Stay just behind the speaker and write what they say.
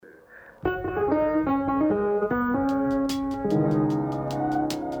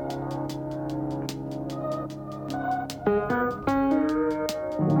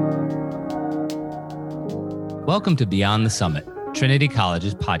Welcome to Beyond the Summit, Trinity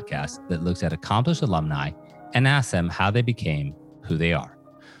College's podcast that looks at accomplished alumni and asks them how they became who they are.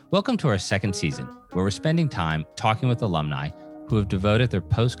 Welcome to our second season, where we're spending time talking with alumni who have devoted their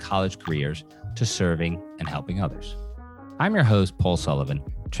post-college careers to serving and helping others. I'm your host, Paul Sullivan,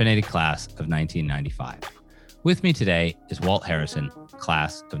 Trinity class of 1995. With me today is Walt Harrison,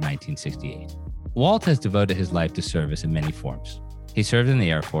 class of 1968. Walt has devoted his life to service in many forms. He served in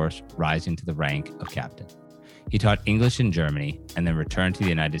the Air Force, rising to the rank of captain. He taught English in Germany and then returned to the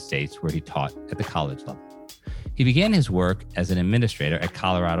United States, where he taught at the college level. He began his work as an administrator at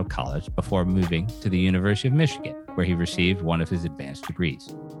Colorado College before moving to the University of Michigan, where he received one of his advanced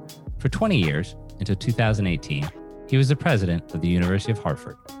degrees. For 20 years, until 2018, he was the president of the University of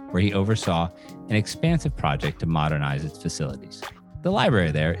Hartford, where he oversaw an expansive project to modernize its facilities. The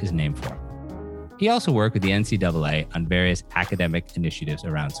library there is named for him. He also worked with the NCAA on various academic initiatives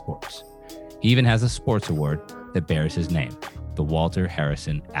around sports. He even has a sports award that bears his name, the Walter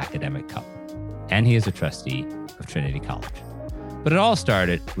Harrison Academic Cup. And he is a trustee of Trinity College. But it all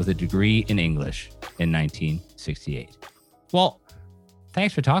started with a degree in English in 1968. Well,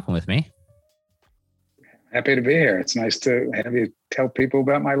 thanks for talking with me. Happy to be here. It's nice to have you tell people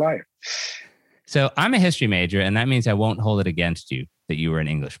about my life. So I'm a history major, and that means I won't hold it against you that you were an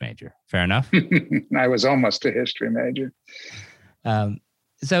English major. Fair enough? I was almost a history major.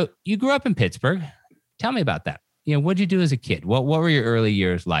 So you grew up in Pittsburgh. Tell me about that. What did you do as a kid? What were your early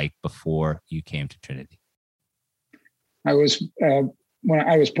years like before you came to Trinity? I was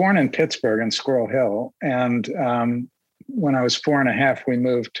born in Pittsburgh in Squirrel Hill. And when I was 4 and a half, we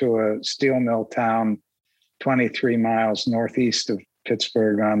moved to a steel mill town 23 miles northeast of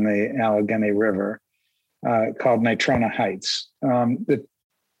Pittsburgh on the Allegheny River called Natrona Heights. The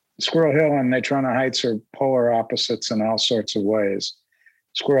Squirrel Hill and Natrona Heights are polar opposites in all sorts of ways.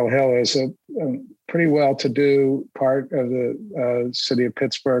 Squirrel Hill is a pretty well-to-do part of the city of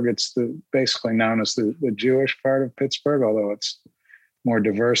Pittsburgh. It's basically known as the Jewish part of Pittsburgh, although it's more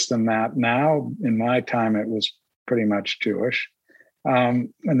diverse than that now. In my time, it was pretty much Jewish.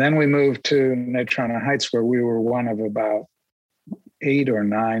 And then we moved to Natrona Heights, where we were one of about 8 or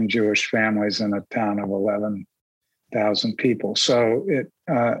 9 Jewish families in a town of 11,000 people. So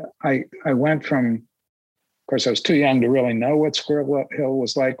I went from, of course, I was too young to really know what Squirrel Hill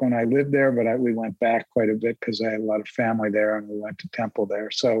was like when I lived there, but we went back quite a bit because I had a lot of family there, and we went to temple there.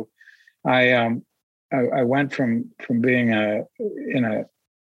 So I went from being in a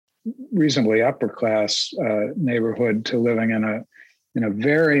reasonably upper class neighborhood to living in a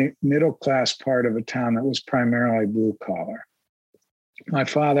very middle class part of a town that was primarily blue collar. My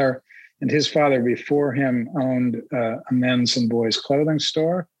father and his father before him owned a men's and boys clothing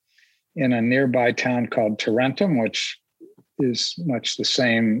store in a nearby town called Tarentum, which is much the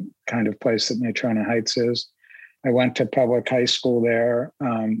same kind of place that Natrona Heights is. I went to public high school there.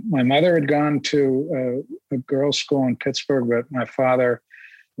 My mother had gone to a girls' school in Pittsburgh, but my father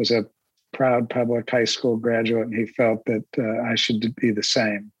was a proud public high school graduate, and he felt that I should be the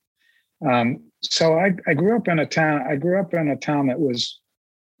same. So I grew up in a town. I grew up in a town that was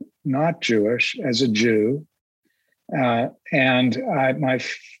not Jewish as a Jew. And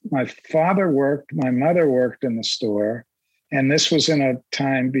my father worked, my mother worked in the store. And this was in a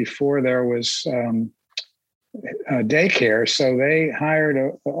time before there was daycare. So they hired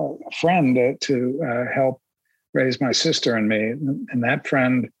a friend to help raise my sister and me. And that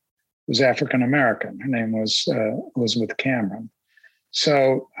friend was African-American. Her name was Elizabeth Cameron.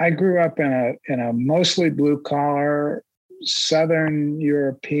 So I grew up in a mostly blue collar, Southern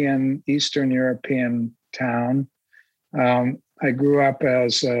European, Eastern European town. I grew up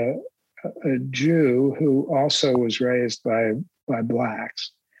as a Jew who also was raised by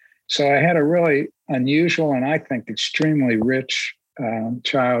Blacks. So I had a really unusual and I think extremely rich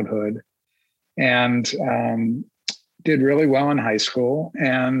childhood, and did really well in high school.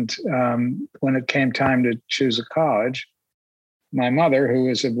 And when it came time to choose a college, my mother, who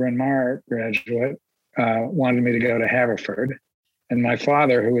was a Bryn Mawr graduate, wanted me to go to Haverford. And my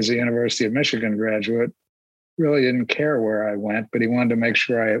father, who was a University of Michigan graduate, really didn't care where I went, but he wanted to make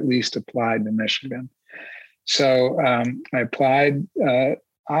sure I at least applied to Michigan. So I applied.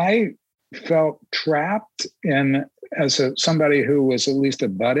 I felt trapped as somebody who was at least a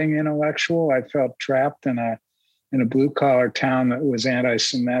budding intellectual. I felt trapped in a blue collar town that was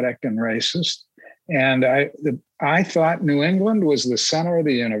anti-Semitic and racist. And I thought New England was the center of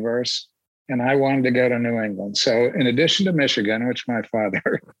the universe, and I wanted to go to New England. So in addition to Michigan, which my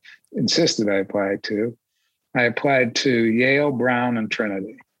father insisted I apply to, I applied to Yale, Brown, and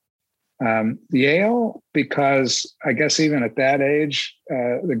Trinity. Yale, because I guess even at that age,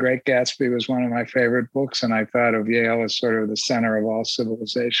 The Great Gatsby was one of my favorite books, and I thought of Yale as sort of the center of all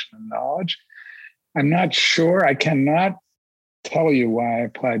civilization and knowledge. I'm not sure. I cannot tell you why I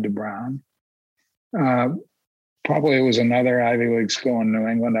applied to Brown. Probably it was another Ivy League school in New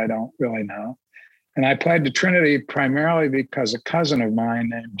England. I don't really know. And I applied to Trinity primarily because a cousin of mine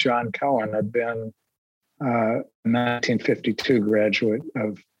named John Cohen had been a 1952 graduate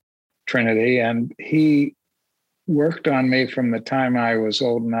of Trinity, and he worked on me from the time I was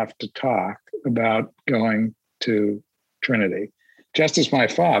old enough to talk about going to Trinity. Just as my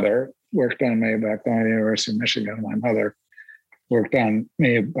father worked on me about going to the University of Michigan, my mother worked on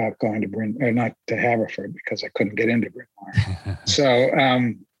me about going to Bryn, or not to Haverford because I couldn't get into Bryn Mawr. So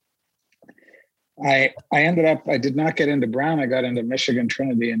I ended up, I did not get into Brown. I got into Michigan,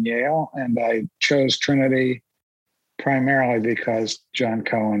 Trinity, and Yale, and I chose Trinity primarily because John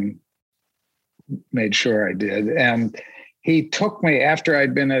Cohen made sure I did. And he took me, after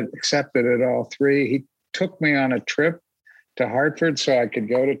I'd been accepted at all three, he took me on a trip to Hartford so I could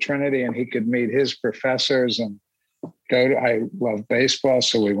go to Trinity and he could meet his professors and I love baseball.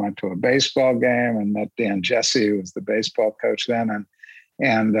 So we went to a baseball game and met Dan Jesse, who was the baseball coach then.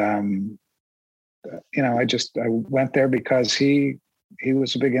 And I went there because he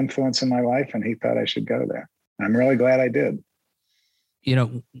was a big influence in my life and he thought I should go there. I'm really glad I did.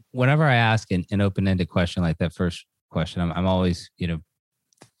 Whenever I ask an open-ended question like that first question, I'm always,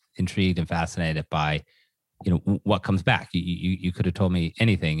 intrigued and fascinated by, what comes back. You could have told me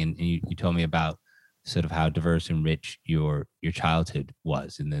anything, and you told me about sort of how diverse and rich your childhood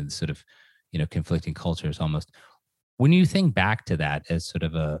was, and then sort of, conflicting cultures almost. When you think back to that as sort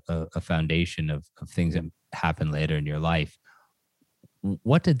of a foundation of things that happened later in your life,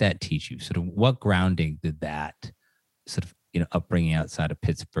 what did that teach you? Sort of what grounding did that sort of, upbringing outside of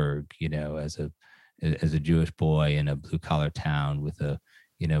Pittsburgh, as a Jewish boy in a blue collar town with a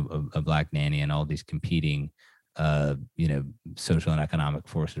Black nanny and all these competing, social and economic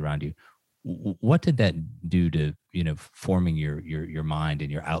forces around you. What did that do to, forming your mind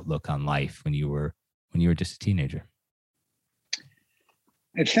and your outlook on life when you were just a teenager?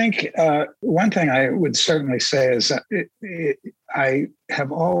 I think one thing I would certainly say is that I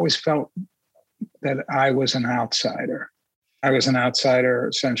have always felt that I was an outsider. I was an outsider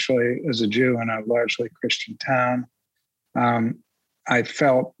essentially as a Jew in a largely Christian town. I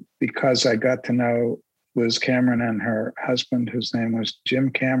felt because I got to know Liz Cameron and her husband, whose name was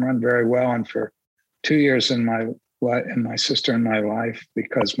Jim Cameron, very well, and for 2 years in my sister and my life,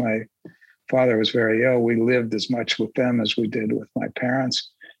 because my father was very ill, we lived as much with them as we did with my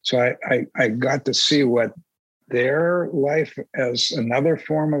parents. So I got to see what their life as another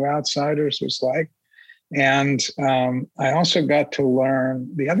form of outsiders was like. And I also got to learn,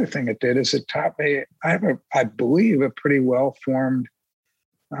 the other thing it did is it taught me, I believe, a pretty well-formed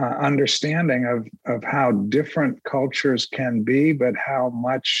understanding of how different cultures can be, but how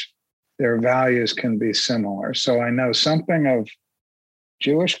much their values can be similar. So I know something of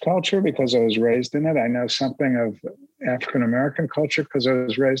Jewish culture because I was raised in it. I know something of African-American culture because I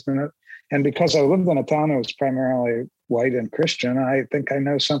was raised in it. And because I lived in a town that was primarily white and Christian, I think I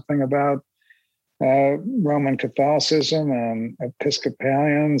know something about Roman Catholicism and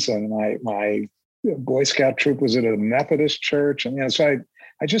Episcopalians, and my Boy Scout troop was at a Methodist church. And so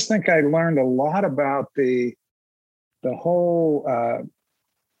I just think I learned a lot about the whole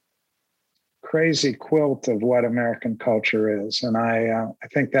crazy quilt of what American culture is. And I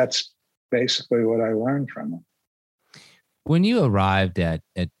think that's basically what I learned from it. When you arrived at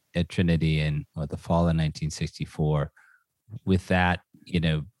Trinity in the fall of 1964, with that,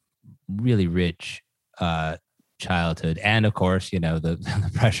 really rich childhood, and of course,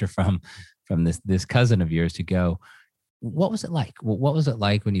 the pressure from this cousin of yours to go, what was it like? What was it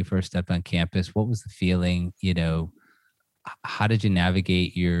like when you first stepped on campus? What was the feeling? How did you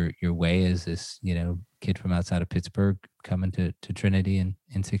navigate your way as this, kid from outside of Pittsburgh coming to Trinity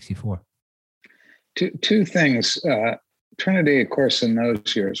in 64? Two things. Trinity, of course, in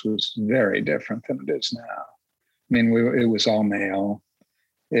those years was very different than it is now. I mean, it was all male.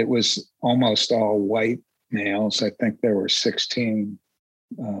 It was almost all white males. I think there were 16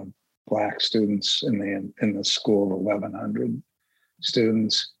 Black students in the school, 1,100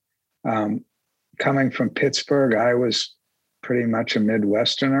 students. Coming from Pittsburgh, I was pretty much a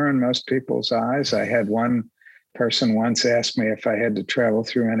Midwesterner in most people's eyes. I had one person once ask me if I had to travel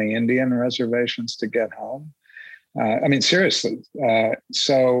through any Indian reservations to get home. I mean, seriously.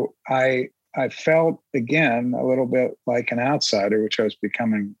 So I felt, again, a little bit like an outsider, which I was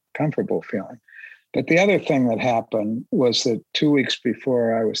becoming comfortable feeling. But the other thing that happened was that 2 weeks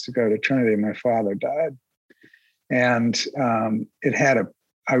before I was to go to Trinity, my father died. And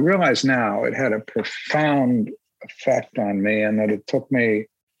I realize now it had a profound effect on me, and that it took me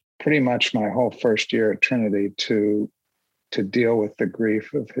pretty much my whole first year at Trinity to deal with the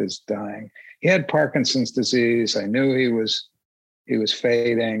grief of his dying. He had Parkinson's disease. I knew he was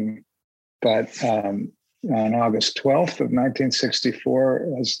fading, but on August 12th of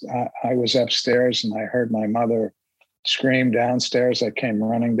 1964, as I was upstairs and I heard my mother scream downstairs. I came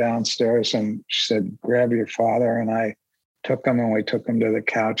running downstairs and she said, "Grab your father." And I took him, and we took him to the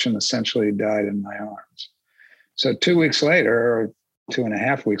couch, and essentially he died in my arms. So 2 weeks later, or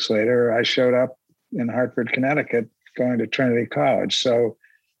 2.5 weeks later, I showed up in Hartford, Connecticut, going to Trinity College. So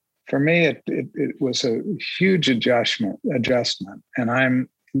for me, it was a huge adjustment. And I'm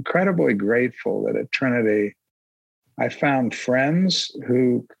incredibly grateful that at Trinity, I found friends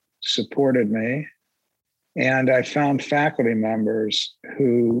who supported me, and I found faculty members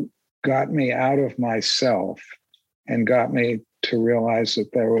who got me out of myself and got me to realize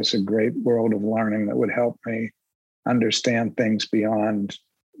that there was a great world of learning that would help me understand things beyond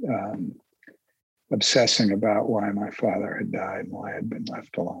obsessing about why my father had died and why I had been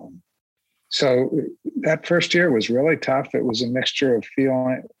left alone. So that first year was really tough. It was a mixture of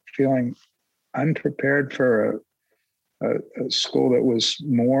feeling unprepared for a school that was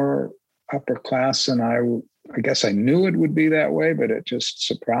more upper class than I guess I knew it would be that way, but it just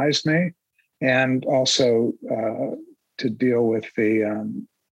surprised me. And also to deal with the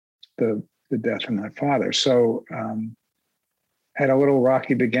death of my father. So had a little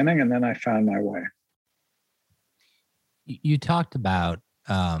rocky beginning, and then I found my way. You talked about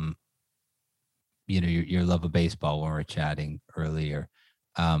your love of baseball when we were chatting earlier.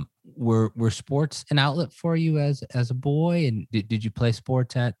 Were sports an outlet for you as a boy, and did you play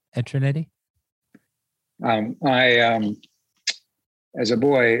sports at Trinity? As a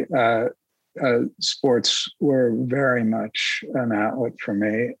boy, sports were very much an outlet for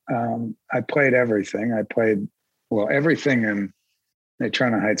me. I played everything. Everything in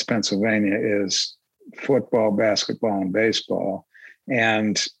Natrona Heights, Pennsylvania is football, basketball, and baseball.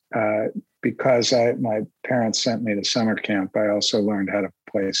 And because my parents sent me to summer camp, I also learned how to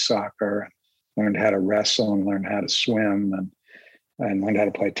play soccer, learned how to wrestle, and learned how to swim, and learned how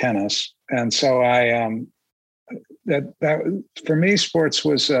to play tennis. And so that for me, sports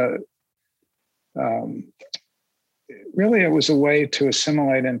was really, it was a way to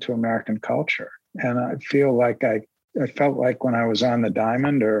assimilate into American culture. And I feel like I felt like when I was on the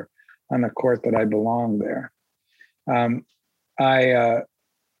diamond or on the court that I belonged there.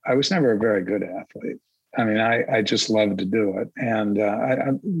 I was never a very good athlete. I mean, I just loved to do it. And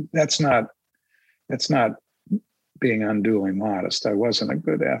that's not being unduly modest. I wasn't a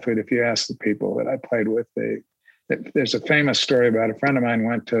good athlete. If you ask the people that I played with, there's a famous story about a friend of mine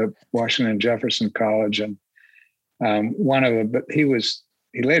went to Washington Jefferson College, and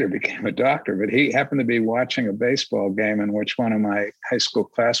he later became a doctor, but he happened to be watching a baseball game in which one of my high school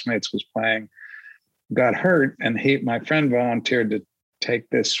classmates was playing, got hurt, and my friend volunteered to take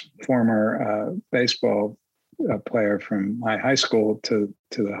this former baseball player from my high school to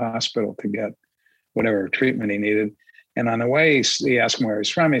the hospital to get whatever treatment he needed. And on the way, he asked him where he's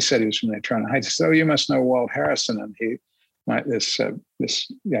from. He said he was from Natrona Heights. He said, "Oh, you must know Walt Harrison." And this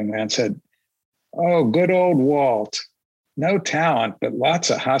young man said, "Oh, good old Walt. No talent, but lots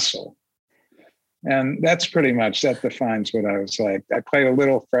of hustle." And that defines what I was like. I played a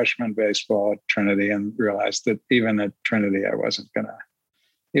little freshman baseball at Trinity and realized that even at Trinity, I wasn't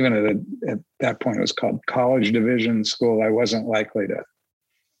even at that point, it was called College Division School. I wasn't likely to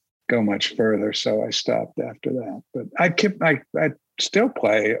go much further. So I stopped after that. But I still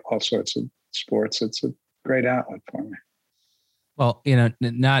play all sorts of sports. It's a great outlet for me. Well,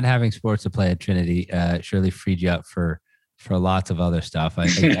 not having sports to play at Trinity surely freed you up for lots of other stuff.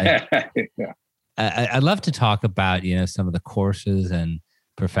 Yeah. I'd love to talk about, some of the courses and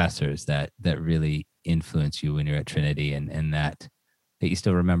professors that really influence you when you're at Trinity and that you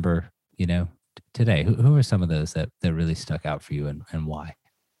still remember, today. Who are some of those that really stuck out for you and why?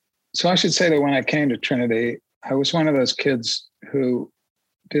 So I should say that when I came to Trinity, I was one of those kids who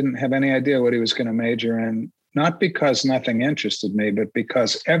didn't have any idea what he was going to major in, not because nothing interested me, but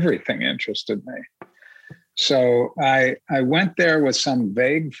because everything interested me. So I went there with some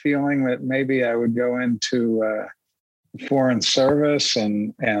vague feeling that maybe I would go into foreign service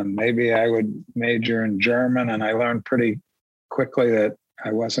and maybe I would major in German. And I learned pretty quickly that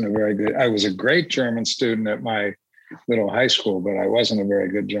I was a great German student at my little high school, but I wasn't a very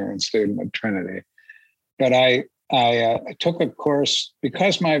good German student at Trinity. But I I took a course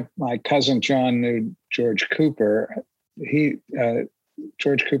because my cousin John knew George Cooper.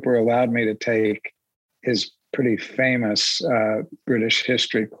 George Cooper allowed me to take his pretty famous British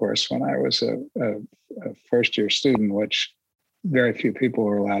history course when I was a first year student, which very few people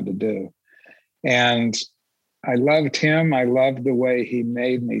were allowed to do. And I loved him. I loved the way he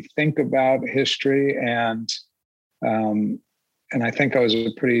made me think about history, and I think I was a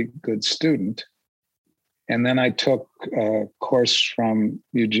pretty good student. And then I took a course from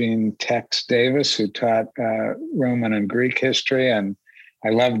Eugene Tex Davis, who taught Roman and Greek history, and I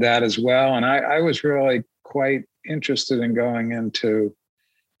loved that as well. And I was really quite interested in going into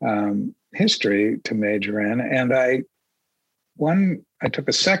history to major in. And I took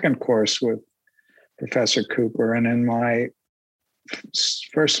a second course with Professor Cooper, and in my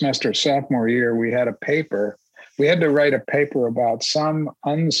first semester of sophomore year, we had a paper. We had to write a paper about some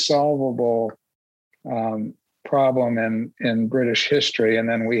unsolvable problem in British history, and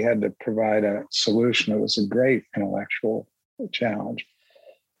then we had to provide a solution. It was a great intellectual challenge.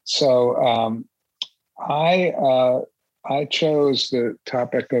 So I chose the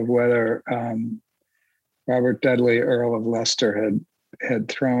topic of whether Robert Dudley, Earl of Leicester, had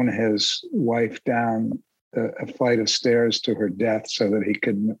thrown his wife down a flight of stairs to her death so that he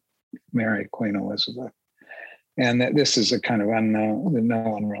could marry Queen Elizabeth. And this is a kind of unknown, that no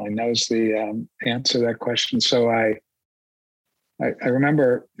one really knows the answer to that question. So I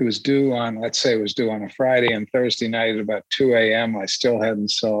remember it was due on, let's say it was due on a Friday, and Thursday night at about 2 a.m., I still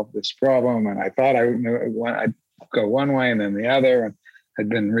hadn't solved this problem. And I thought I'd go one way and then the other. And I'd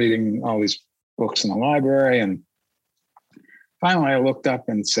been reading all these books in the library. And finally I looked up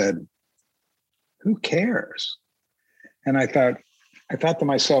and said, who cares? And I thought to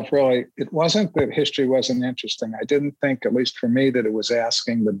myself, really, it wasn't that history wasn't interesting. I didn't think, at least for me, that it was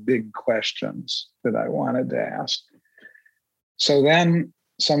asking the big questions that I wanted to ask. So then,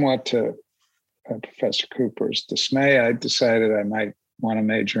 somewhat to Professor Cooper's dismay, I decided I might want to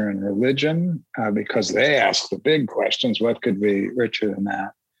major in religion because they ask the big questions. What could be richer than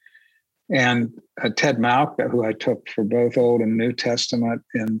that? And Ted Malka, who I took for both Old and New Testament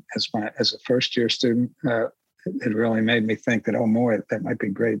as a first year student, it really made me think that, oh boy, that might be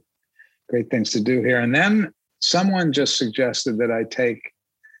great things to do here. And then someone just suggested that I take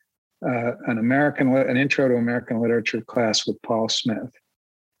an intro to American literature class with Paul Smith.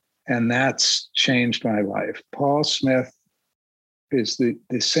 And that's changed my life. Paul Smith is the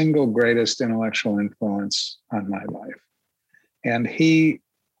single greatest intellectual influence on my life. And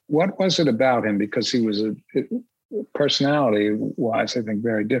what was it about him? Because he was personality-wise, I think,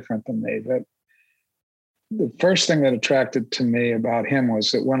 very different than me. But the first thing that attracted to me about him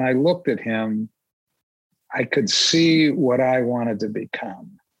was that when I looked at him, I could see what I wanted to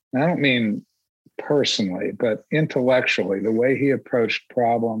become. And I don't mean personally, but intellectually, the way he approached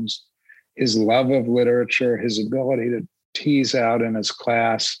problems, his love of literature, his ability to tease out in his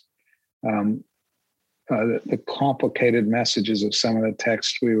class the complicated messages of some of the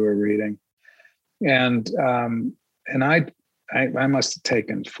texts we were reading. And I must have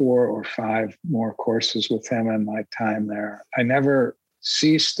taken 4 or 5 more courses with him in my time there. I never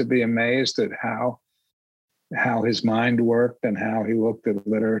ceased to be amazed at how his mind worked and how he looked at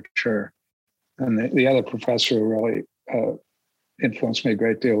literature. And the other professor who really influenced me a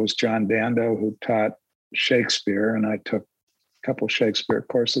great deal was John Dando, who taught Shakespeare, and I took a couple of Shakespeare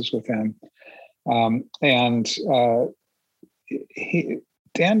courses with him. I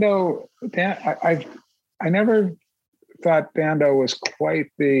never thought Dando was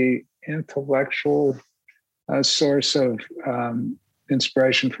quite the intellectual source of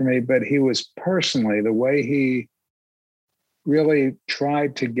inspiration for me, but he was personally, the way he really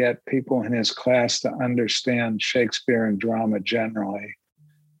tried to get people in his class to understand Shakespeare and drama generally.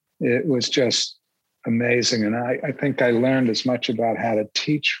 It was just amazing. And I think I learned as much about how to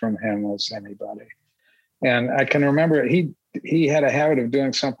teach from him as anybody. And I can remember he had a habit of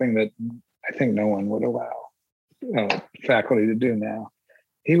doing something that I think no one would allow faculty to do now.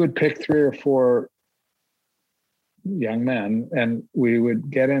 He would pick 3 or 4 young men, and we would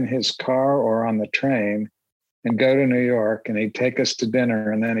get in his car or on the train and go to New York, and he'd take us to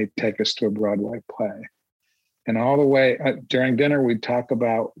dinner, and then he'd take us to a Broadway play. And all the way during dinner, we'd talk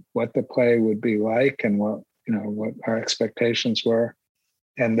about what the play would be like and what our expectations were.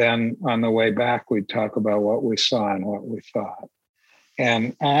 And then on the way back, we'd talk about what we saw and what we thought.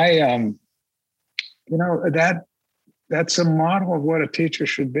 And that's a model of what a teacher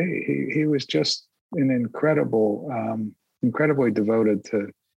should be. He was just an incredibly devoted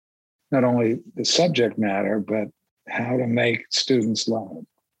to not only the subject matter, but how to make students love it.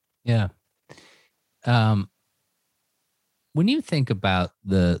 Yeah. when you think about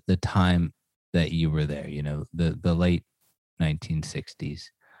the time that you were there, the late 1960s,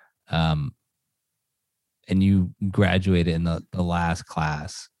 and you graduated in the last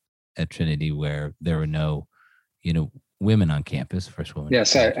class at Trinity where there were no, women on campus, first woman.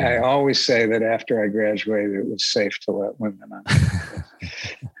 Yes, I always say that after I graduated, it was safe to let women on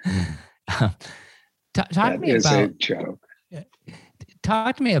campus. Talk to me about a joke.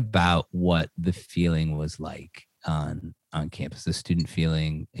 Talk to me about what the feeling was like on campus, the student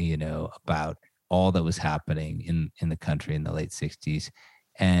feeling, about all that was happening in the country in the late 60s,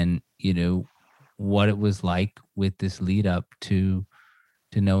 and what it was like with this lead up to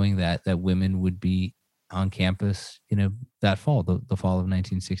knowing that women would be on campus, that fall, the fall of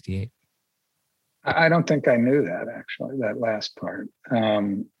 1968. I don't think I knew that, actually, that last part.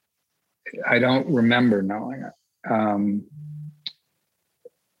 I don't remember knowing it.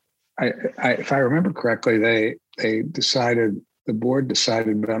 If I remember correctly, the board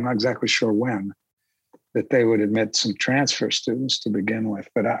decided, but I'm not exactly sure when, that they would admit some transfer students to begin with.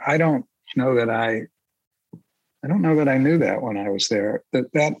 But I don't know that I knew that when I was there.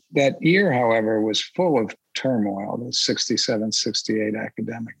 That year, however, was full of turmoil, the 67, 68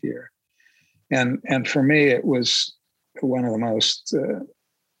 academic year. And for me, it was one of the most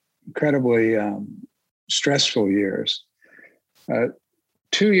incredibly stressful years.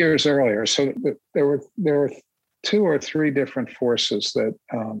 2 years earlier, so there were 2 or 3 different forces that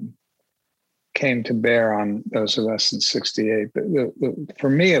came to bear on those of us in 68. For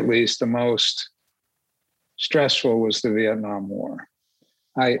me, at least, the most stressful was the Vietnam War.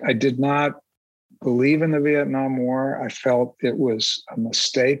 I did not believe in the Vietnam War. I felt it was a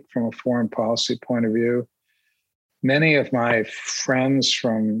mistake from a foreign policy point of view. Many of my friends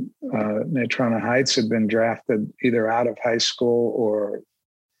from Natrona Heights had been drafted either out of high school or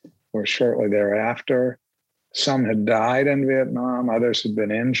shortly thereafter. Some had died in Vietnam. Others had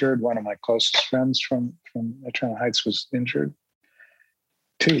been injured. One of my closest friends from Natrona Heights was injured.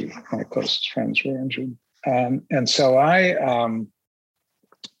 2 of my closest friends were injured. And so I,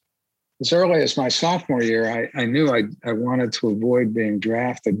 as early as my sophomore year, I knew I wanted to avoid being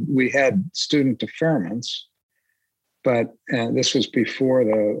drafted. We had student deferments, but this was before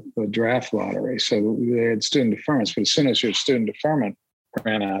the draft lottery. So they had student deferments, but as soon as your student deferment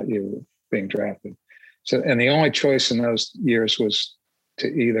ran out, you were being drafted. So, and the only choice in those years was to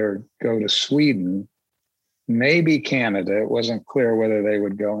either go to Sweden, maybe Canada. It wasn't clear whether they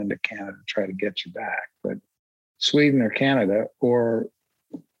would go into Canada to try to get you back, but Sweden or Canada, or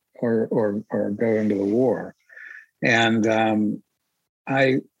go into the war. And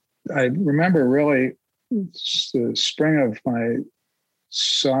I remember really the spring of my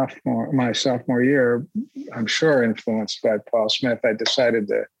sophomore year, I'm sure influenced by Paul Smith, I decided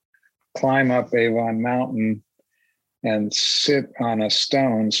to climb up Avon Mountain and sit on a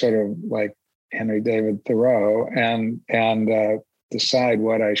stone, sort of like Henry David Thoreau, and decide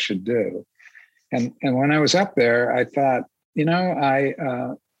what I should do. And when I was up there, I thought,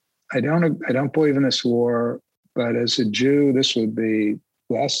 I don't believe in this war, but as a Jew, this would be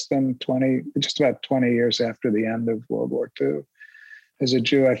less than just about 20 years after the end of World War II. As a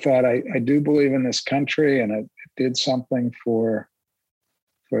Jew, I thought I do believe in this country, and it did something for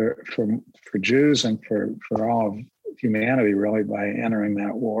Jews and for all of humanity, really, by entering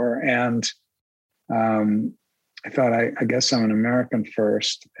that war. And I thought, I guess I'm an American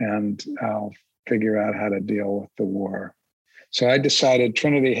first, and I'll figure out how to deal with the war. So I decided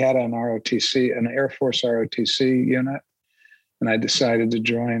Trinity had an ROTC, an Air Force ROTC unit, and I decided to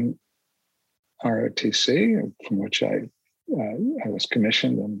join ROTC, from which I was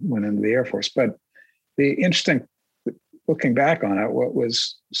commissioned and went into the Air Force. But the interesting, looking back on it, what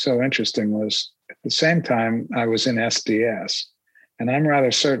was so interesting was at the same time I was in SDS, and I'm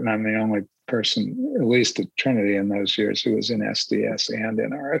rather certain I'm the only person, at least at Trinity in those years, who was in SDS and in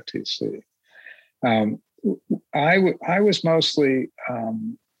ROTC. I was mostly,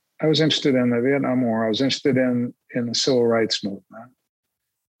 I was interested in the Vietnam War. I was interested in the civil rights movement.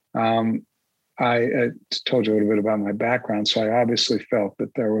 I told you a little bit about my background, so I obviously felt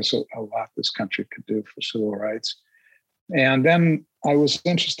that there was a lot this country could do for civil rights. And then I was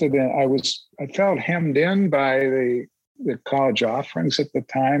interested in, I felt hemmed in by the college offerings at the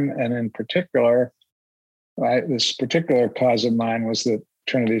time. And in particular, this particular cause of mine was that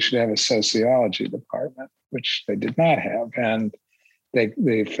Trinity should have a sociology department, which they did not have. And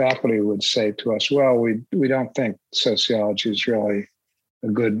the faculty would say to us, well, we don't think sociology is really a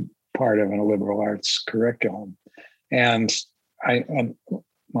good part of a liberal arts curriculum. And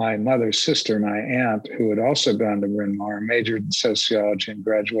my mother's sister, my aunt, who had also gone to Bryn Mawr, majored in sociology and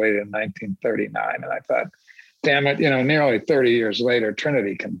graduated in 1939. And I thought, damn it, nearly 30 years later,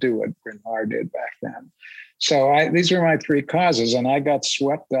 Trinity can do what Bryn Mawr did back then. So these were my three causes, and I got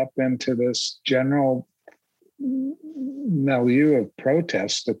swept up into this general milieu of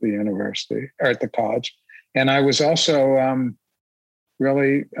protest at the university or at the college. And I was also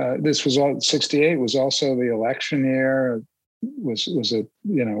this was all 68 was also the election year. Would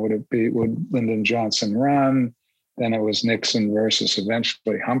Lyndon Johnson run? Then it was Nixon versus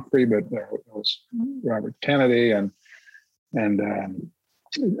eventually Humphrey, but there was Robert Kennedy and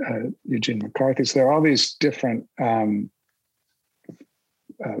Eugene McCarthy. So there are all these different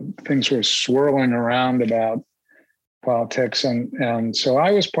things were swirling around about politics. And so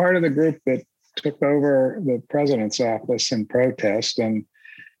I was part of the group that took over the president's office in protest. And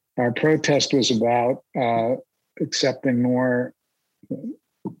our protest was about accepting more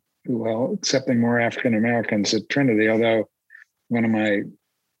African Americans at Trinity, although one of my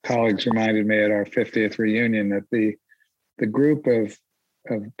colleagues reminded me at our 50th reunion that the group of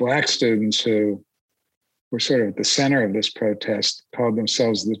Black students who were sort of at the center of this protest called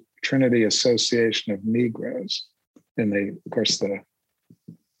themselves the Trinity Association of Negroes. And of course, the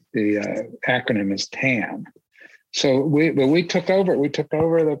acronym is TAN. So we took over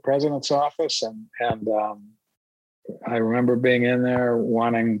the president's office, and I remember being in there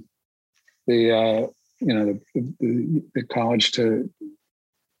wanting the college to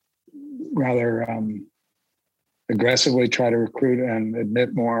rather aggressively try to recruit and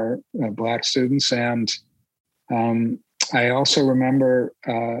admit more Black students. And I also remember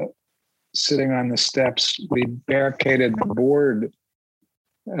sitting on the steps. We barricaded the board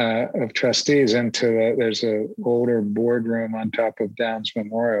of trustees into there's a older boardroom on top of Downs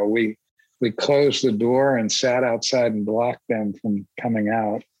Memorial. We closed the door and sat outside and blocked them from coming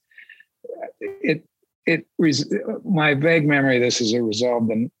out. My vague memory of this is it resolved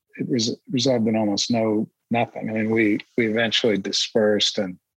in almost nothing. I mean, we eventually dispersed,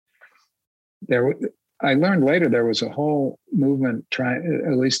 and I learned later there was a whole movement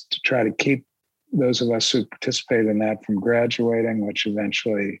at least to try to keep those of us who participated in that from graduating, which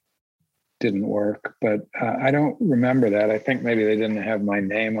eventually didn't work. But I don't remember that. I think maybe they didn't have my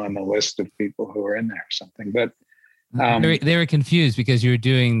name on the list of people who were in there or something. But they were confused because you were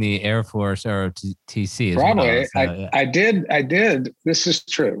doing the Air Force or TC as probably. well. So, I did. This is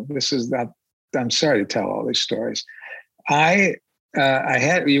true. This is that. I'm sorry to tell all these stories. You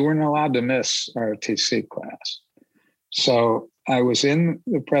weren't allowed to miss our TC class. So I was in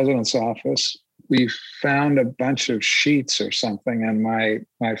the president's office. We found a bunch of sheets or something, and my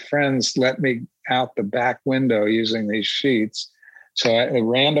friends let me out the back window using these sheets. So I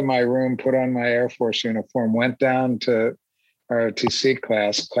ran to my room, put on my Air Force uniform, went down to our TC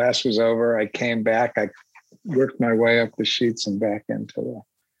class. Class was over. I came back. I worked my way up the sheets and back into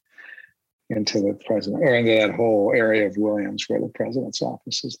the president, or into that whole area of Williams where the president's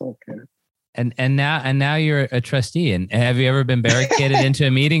office is located. And now you're a trustee. And have you ever been barricaded into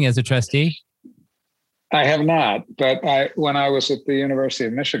a meeting as a trustee? I have not, but when I was at the University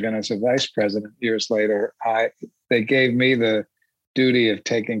of Michigan as a vice president years later, they gave me the duty of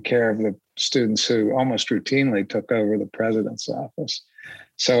taking care of the students who almost routinely took over the president's office.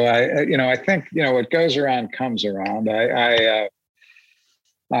 So I think what goes around comes around. I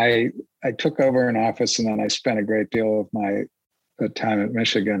took over an office, and then I spent a great deal of my time at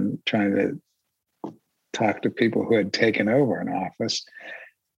Michigan trying to talk to people who had taken over an office.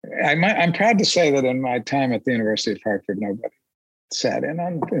 I'm proud to say that in my time at the University of Hartford, nobody sat in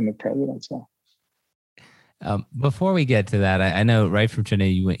the president's office. Before we get to that, I know right from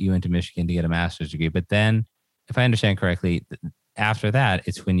Trinity you went to Michigan to get a master's degree, but then, if I understand correctly, after that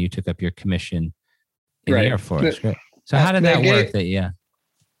it's when you took up your commission in the Air Force. So how did that work?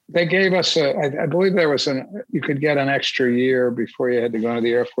 They gave us I believe there was you could get an extra year before you had to go into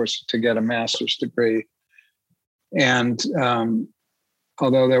the Air Force to get a master's degree. And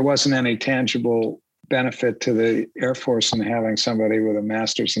although there wasn't any tangible benefit to the Air Force in having somebody with a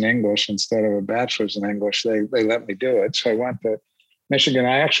master's in English instead of a bachelor's in English, they let me do it. So I went to Michigan.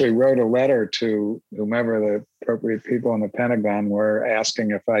 I actually wrote a letter to whomever the appropriate people in the Pentagon were,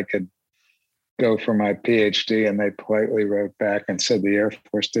 asking if I could go for my PhD, and they politely wrote back and said the Air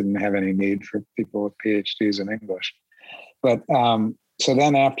Force didn't have any need for people with PhDs in English. But so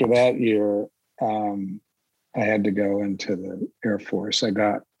then after that year, I had to go into the Air Force.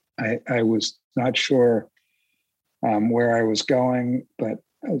 I was not sure where I was going, but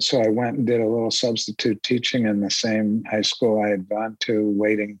so I went and did a little substitute teaching in the same high school I had gone to,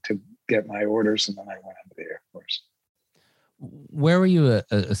 waiting to get my orders, and then I went into the Air Force. Where were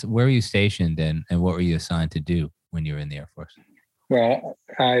you stationed, and what were you assigned to do when you were in the Air Force? Well,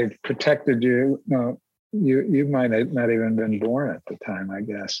 I protected you might have not even been born at the time, I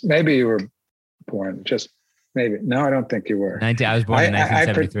guess. Maybe you were born, just maybe. No, I don't think you were. I was born in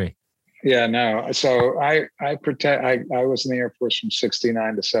 1973. Yeah, no. So I was in the Air Force from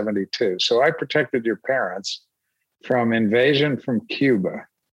 69 to 72. So I protected your parents from invasion from Cuba.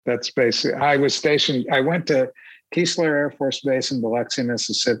 That's basically, I went to Keesler Air Force Base in Biloxi,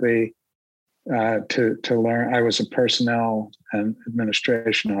 Mississippi, to learn. I was a personnel and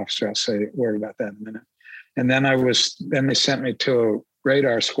administration officer. I'll say a word about that in a minute. And then they sent me to a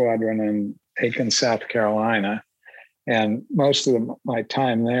radar squadron in Aiken, South Carolina. And most of my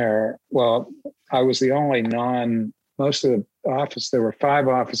time there, well, I was the only most of the office, there were 5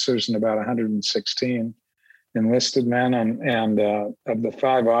 officers and about 116 enlisted men. And of the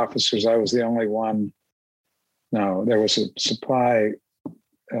 5 officers, I was the only one. No, there was a supply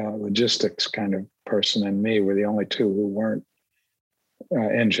logistics kind of person, and me were the only 2 who weren't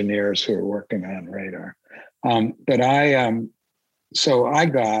engineers who were working on radar. So I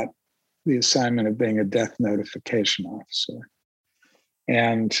got the assignment of being a death notification officer.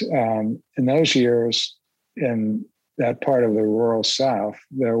 And in those years, in that part of the rural South,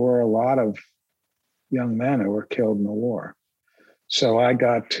 there were a lot of young men who were killed in the war. So I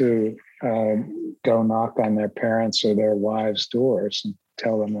got to go knock on their parents' or their wives' doors and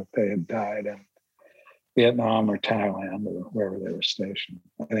tell them that they had died in Vietnam or Thailand or wherever they were stationed.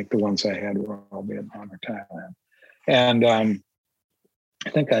 I think the ones I had were all Vietnam or Thailand. And I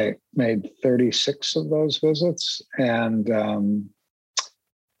think I made 36 of those visits, and it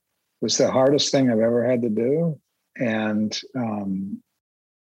was the hardest thing I've ever had to do. And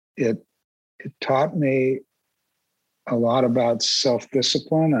it taught me a lot about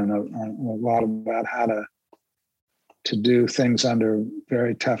self-discipline and a lot about how to do things under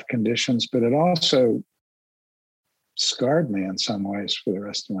very tough conditions, but it also scarred me in some ways for the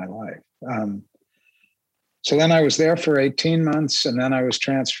rest of my life. So then I was there for 18 months, and then I was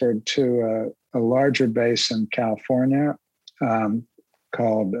transferred to a larger base in California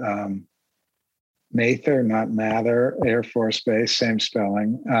called Mather, not Mather, Air Force Base, same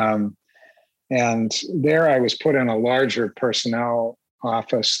spelling. And there I was put in a larger personnel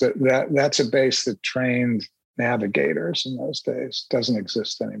office. That's a base that trained navigators in those days. Doesn't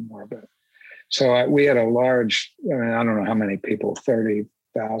exist anymore. But so we had a large, I don't know how many people,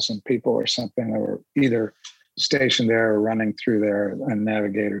 30,000 people or something that were either stationed there or running through there and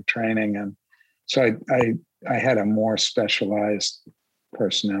navigator training. And so I had a more specialized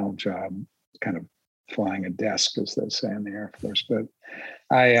personnel job, kind of flying a desk, as they say in the Air Force. But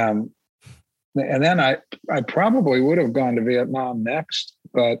and then I probably would have gone to Vietnam next,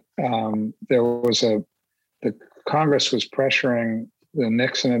 but there was the Congress was pressuring the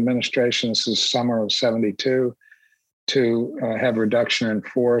Nixon administration, this is summer of 72, to have reduction in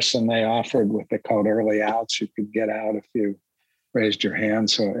force, and they offered what they called early outs. You could get out if you raised your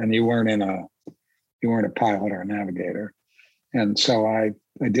hand, and you weren't a pilot or a navigator. And so I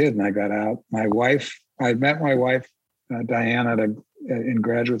did, and I got out. I met my wife, Diana, in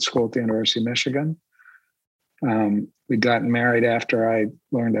graduate school at the University of Michigan. We got married after I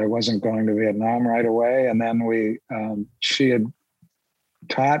learned I wasn't going to Vietnam right away. And then she had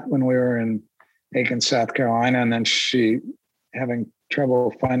taught when we were in Aiken, South Carolina. And then she, having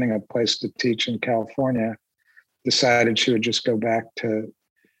trouble finding a place to teach in California, decided she would just go back to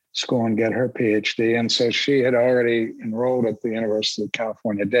school and get her PhD. And so she had already enrolled at the University of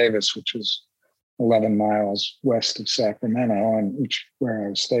California, Davis, which is 11 miles west of Sacramento, and where I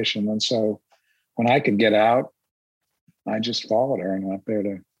was stationed. And so when I could get out, I just followed her and went there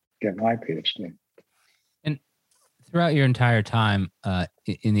to get my PhD. And throughout your entire time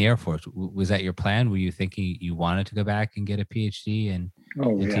in the Air Force, was that your plan? Were you thinking you wanted to go back and get a PhD and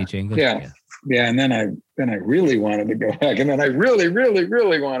teach English? Yeah. And then I really wanted to go back, and then I really, really,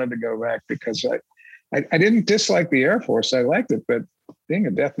 really wanted to go back because I didn't dislike the Air Force. I liked it, but being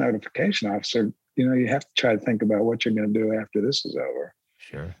a death notification officer, you have to try to think about what you're going to do after this is over.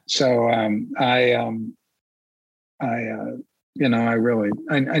 Sure. So I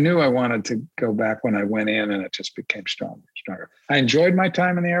knew I wanted to go back when I went in, and it just became stronger and stronger. I enjoyed my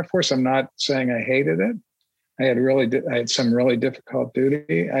time in the Air Force. I'm not saying I hated it. I had some really difficult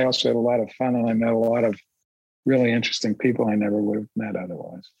duty. I also had a lot of fun, and I met a lot of really interesting people I never would have met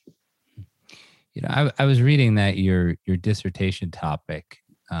otherwise. I was reading that your dissertation topic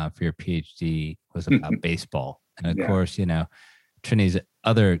for your PhD was about baseball. And of course, Trinity's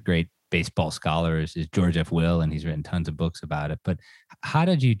other great baseball scholar is George F. Will, and he's written tons of books about it. But how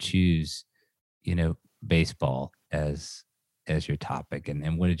did you choose, baseball as your topic?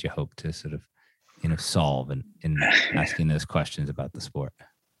 And what did you hope to sort of, solve in asking those questions about the sport?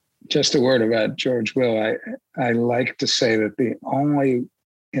 Just a word about George Will. I like to say that the only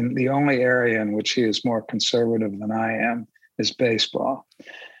area in which he is more conservative than I am is baseball.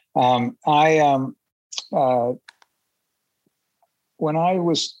 When I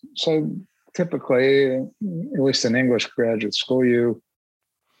was typically, at least in English graduate school, you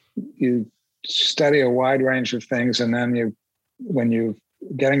study a wide range of things, and then when you're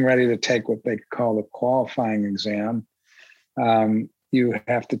getting ready to take what they call the qualifying exam, you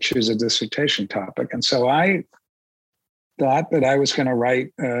have to choose a dissertation topic. And so I thought that I was going to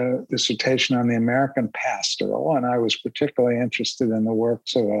write a dissertation on the American pastoral, and I was particularly interested in the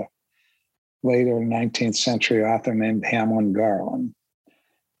works of a later 19th century author named Hamlin Garland.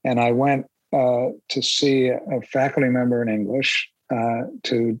 And I went to see a faculty member in English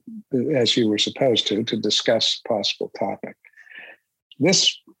as you were supposed to discuss a possible topic.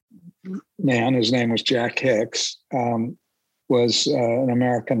 This man, his name was Jack Hicks, was an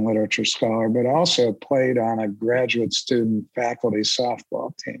American literature scholar, but also played on a graduate student faculty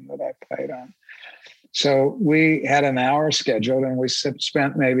softball team that I played on. So we had an hour scheduled, and we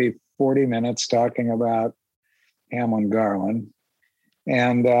spent maybe 40 minutes talking about Hamlin Garland.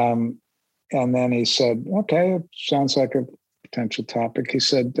 And then he said, okay, it sounds like a potential topic. He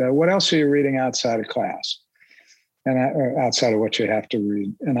said, what else are you reading outside of class? And outside of what you have to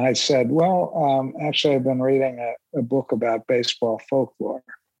read. And I said, well, actually, I've been reading a book about baseball folklore.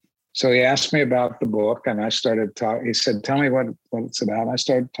 So he asked me about the book, and I started talking. He said, tell me what it's about. And I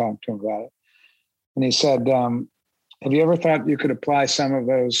started talking to him about it. And he said, have you ever thought you could apply some of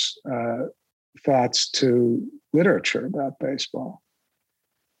those thoughts to literature about baseball?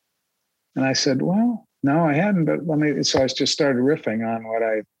 And I said, well, no, I hadn't, but so I just started riffing on what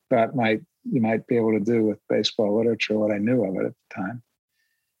I thought you might be able to do with baseball literature, what I knew of it at the time.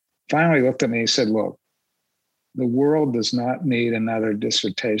 Finally looked at me and said, look, the world does not need another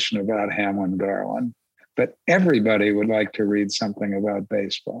dissertation about Hamlin Garland, but everybody would like to read something about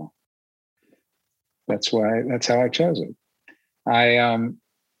baseball. That's how I chose it.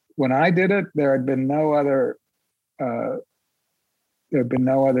 When I did it, there had been no other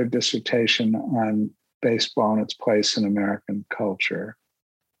dissertation on baseball and its place in American culture.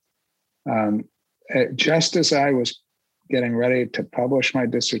 Just as I was getting ready to publish my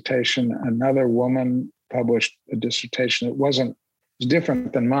dissertation, another woman published a dissertation. It was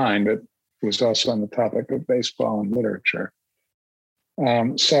different than mine, but it was also on the topic of baseball and literature.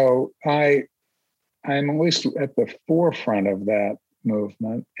 So I'm at least at the forefront of that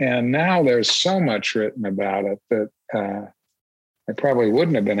movement. And now there's so much written about it that I probably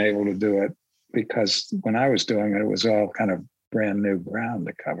wouldn't have been able to do it, because when I was doing it, it was all kind of brand new ground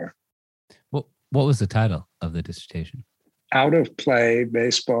to cover. Well, what was the title of the dissertation? Out of Play,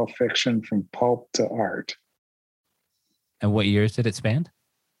 Baseball Fiction from Pulp to Art. And what years did it span?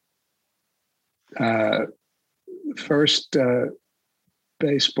 First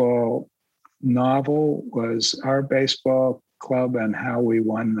baseball novel was Our Baseball Club and How We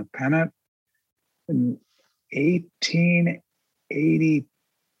Won the Pennant in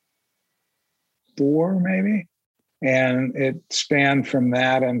 1884, maybe. And it spanned from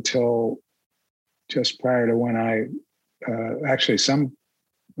that until just prior to when actually some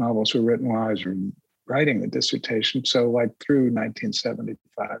novels were written while I was writing the dissertation. So like through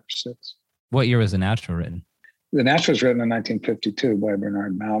 1975 or 6. What year was The Natural written? The Natural was written in 1952 by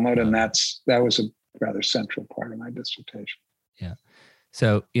Bernard Malamud, and that was a rather central part of my dissertation. Yeah.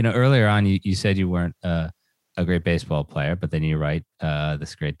 So, earlier on, you said you weren't a great baseball player, but then you write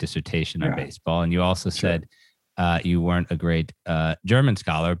this great dissertation on baseball. And you also said you weren't a great German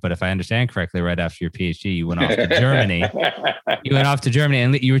scholar, but if I understand correctly, right after your PhD, you went off to Germany. You went off to Germany,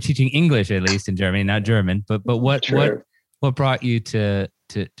 and you were teaching English, at least in Germany, not German. But what brought you to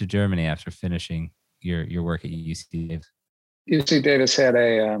Germany after finishing your work at UC Davis? UC Davis had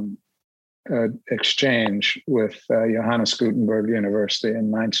a exchange with Johannes Gutenberg University in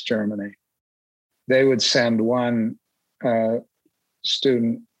Mainz, Germany. They would send one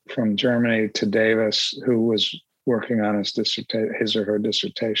student from Germany to Davis who was working on his or her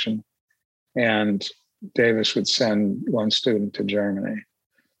dissertation, and Davis would send one student to Germany.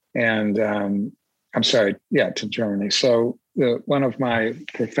 And to Germany. So one of my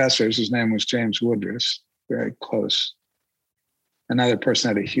professors, his name was James Woodruss, very close. Another person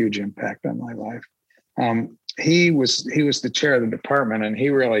had a huge impact on my life. He was the chair of the department, and he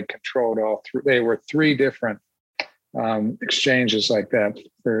really controlled all three. They were three different exchanges like that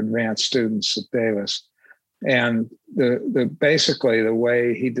for advanced students at Davis. And basically the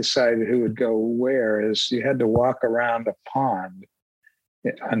way he decided who would go where is you had to walk around a pond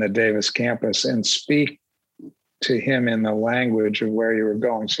on the Davis campus and speak to him in the language of where you were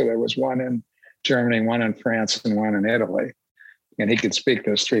going. So there was one in Germany, one in France, and one in Italy. And he could speak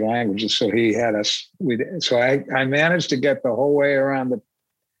those three languages. So he had us. I managed to get the whole way around the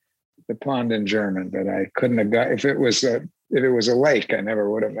pond in German, but I couldn't have got, if it was a lake, I never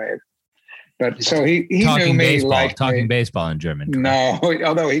would have made it. But so he knew me like talking baseball in German. Correct? No,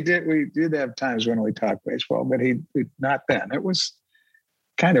 although we did have times when we talked baseball, but he not then. It was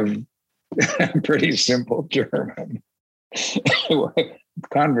kind of pretty simple German,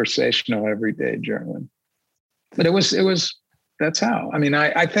 conversational everyday German. But it was that's how. I mean,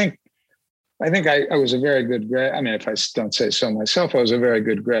 I think I was a very good grad. I mean, if I don't say so myself, I was a very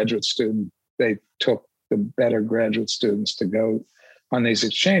good graduate student. They took the better graduate students to go on these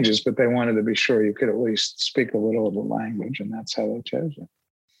exchanges, but they wanted to be sure you could at least speak a little of the language, and that's how they chose it.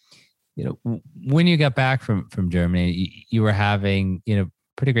 You know, when you got back from Germany, you were having, you know,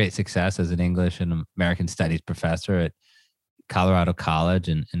 pretty great success as an English and American Studies professor at Colorado College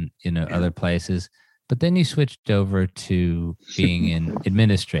and you know, other places. But then you switched over to being an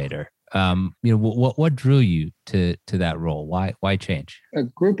administrator. You know, what drew you to that role? Why change? A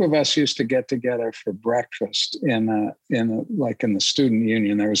group of us used to get together for breakfast in the student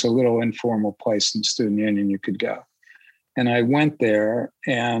union. There was a little informal place in the student union you could go, and I went there,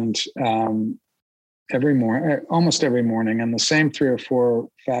 and almost every morning, and the same 3 or 4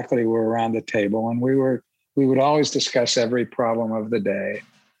 faculty were around the table, and we would always discuss every problem of the day.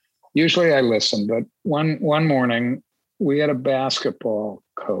 Usually I listened, but one morning we had a basketball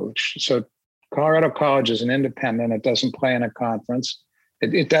coach. So Colorado College is an independent. It doesn't play in a conference.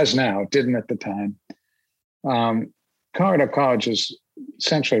 It does now. It didn't at the time. Colorado College is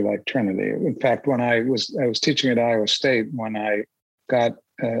essentially like Trinity. In fact, when I was teaching at Iowa State, when I had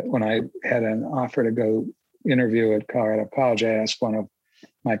an offer to go interview at Colorado College, I asked one of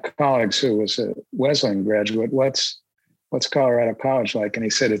my colleagues who was a Wesleyan graduate, what's Colorado College like? And he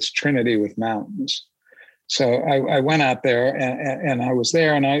said, it's Trinity with mountains. So I went out there and I was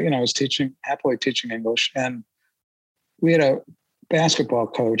there, and I was happily teaching English. And we had a basketball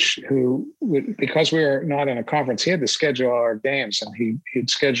coach who, because we were not in a conference, he had to schedule our games, and he'd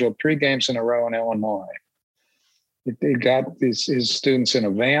scheduled 3 games in a row in Illinois. He got his students in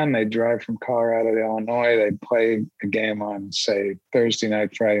a van. They'd drive from Colorado to Illinois. They'd play a game on, say, Thursday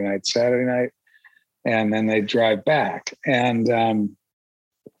night, Friday night, Saturday night, and then they'd drive back. And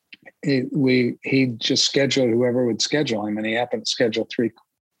he just scheduled whoever would schedule him, and he happened to schedule 3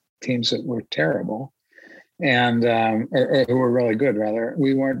 teams that were terrible, and or who were really good. Rather,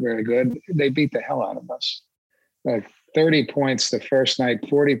 we weren't very good. They beat the hell out of us. Like 30 points the first night,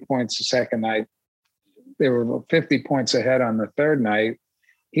 40 points the second night. They were 50 points ahead on the third night.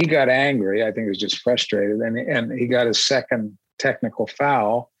 He got angry. I think he was just frustrated, and he got his second technical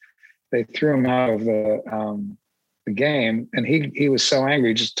foul. They threw him out of the game, and he was so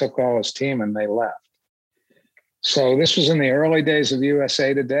angry, he just took all his team and they left. So this was in the early days of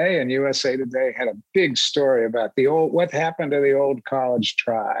USA Today, and USA Today had a big story about what happened to the old college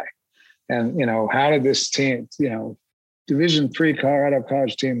try, and how did this team, Division III Colorado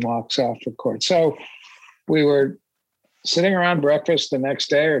College team walks off the court. So we were sitting around breakfast the next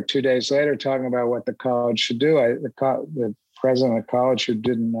day or 2 days later talking about what the college should do. The president of the college, who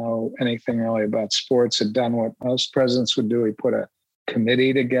didn't know anything really about sports, had done what most presidents would do. He put a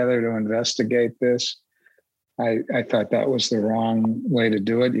committee together to investigate this. I thought that was the wrong way to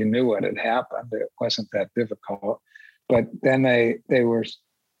do it. You knew what had happened. It wasn't that difficult. But then they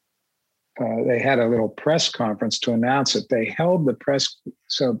had a little press conference to announce it. They held the press.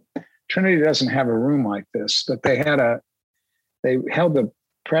 So Trinity doesn't have a room like this, but they held the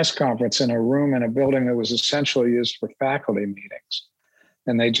press conference in a room in a building that was essentially used for faculty meetings.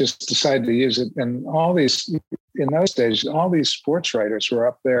 And they just decided to use it. And in those days, all these sports writers were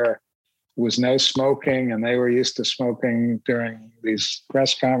up there. There was no smoking, and they were used to smoking during these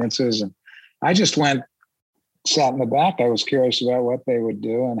press conferences. And I just sat in the back. I was curious about what they would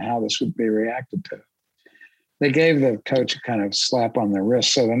do and how this would be reacted to. They gave the coach a kind of slap on the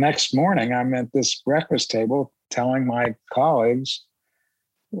wrist. So the next morning, I'm at this breakfast table telling my colleagues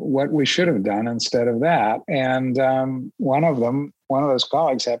what we should have done instead of that. And one of those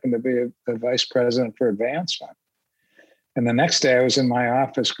colleagues happened to be the vice president for advancement. And the next day I was in my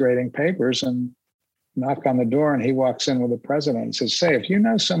office grading papers and knock on the door, and he walks in with the president and says, "Say, if you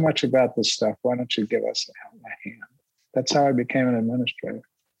know so much about this stuff, why don't you give us a hand?" That's how I became an administrator.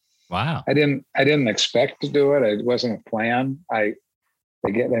 Wow. I didn't expect to do it. It wasn't a plan. They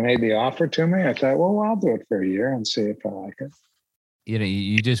made the offer to me. I thought, well, I'll do it for a year and see if I like it.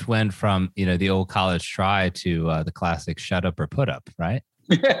 You just went from, the old college try to the classic shut up or put up, right?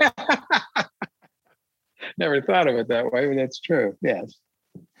 Never thought of it that way, but that's true. Yes.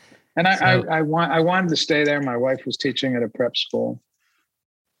 And I wanted to stay there. My wife was teaching at a prep school.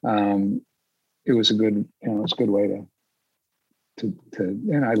 It was a good, it's a good way to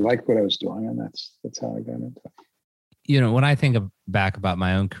I liked what I was doing, and that's how I got into it. When I think back about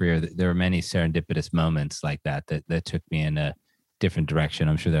my own career, there were many serendipitous moments like that took me in a different direction.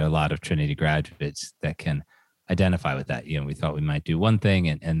 I'm sure there are a lot of Trinity graduates that can identify with that. We thought we might do one thing,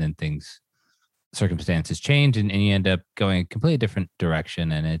 and then circumstances change, and you end up going a completely different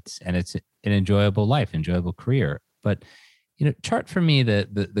direction, and it's an enjoyable life, enjoyable career. But chart for me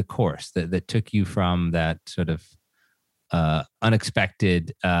the course that took you from that sort of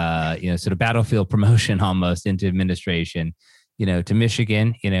unexpected sort of battlefield promotion almost into administration, to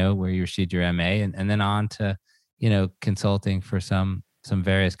Michigan, where you received your MA, and then on to consulting for some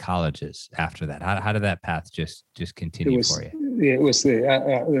various colleges after that. How did that path just continue for you? It was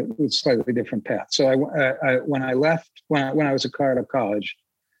the slightly different path. So when I was at Colorado College,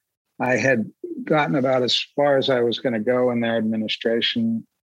 I had gotten about as far as I was going to go in their administration.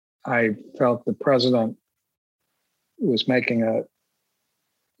 I felt the president was making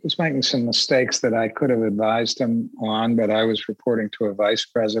some mistakes that I could have advised him on, but I was reporting to a vice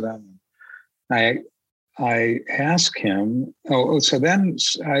president. I asked him. So then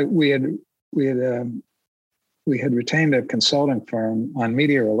we had retained a consulting firm on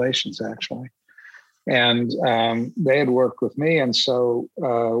media relations, actually, and they had worked with me. And so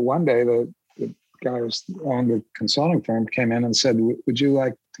one day the guy who owned the consulting firm came in and said, "Would you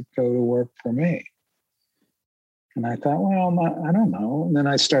like to go to work for me?" And I thought, well, I don't know. And then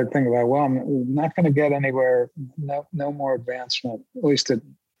I started thinking about, well, I'm not going to get anywhere, no more advancement, at least at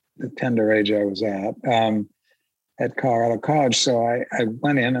the tender age I was at Colorado College. So I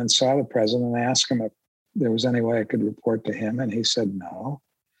went in and saw the president and asked him if there was any way I could report to him. And he said no.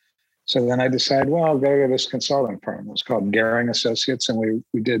 So then I decided, well, I'll go to this consulting firm. It was called Gehring Associates. And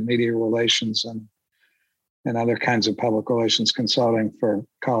we did media relations and other kinds of public relations consulting for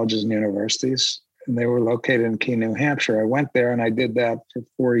colleges and universities. And they were located in Keene, New Hampshire. I went there and I did that for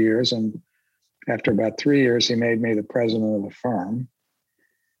 4 years. And after about 3 years, he made me the president of the firm.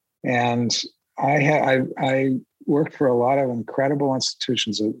 And I worked for a lot of incredible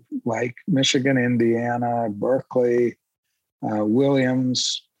institutions like Michigan, Indiana, Berkeley,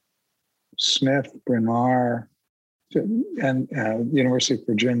 Williams, Smith, Bryn Mawr, and University of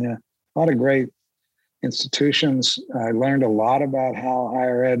Virginia. A lot of great institutions. I learned a lot about how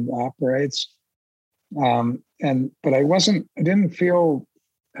higher ed operates. But I didn't feel,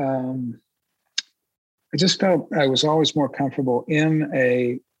 I just felt I was always more comfortable in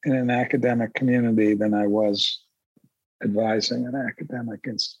an academic community than I was advising an academic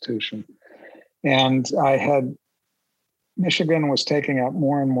institution. And Michigan was taking up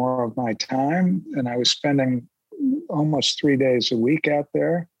more and more of my time, and I was spending almost 3 days a week out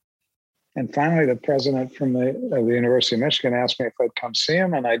there. And finally, the president of the University of Michigan asked me if I'd come see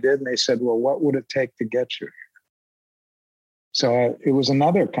him, and I did. And he said, well, what would it take to get you here? So it was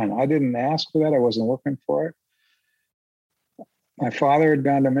another I didn't ask for that. I wasn't looking for it. My father had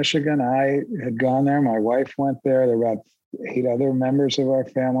gone to Michigan. I had gone there. My wife went there. There were about 8 other members of our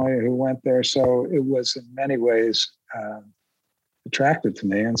family who went there. So it was in many ways attractive to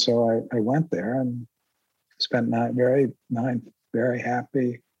me. And so I went there and spent 9 very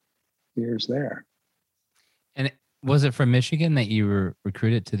happy years there. And was it from Michigan that you were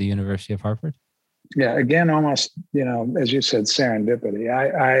recruited to the University of Hartford? Yeah, again, almost, as you said, serendipity.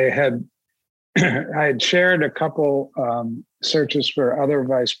 I had shared a couple searches for other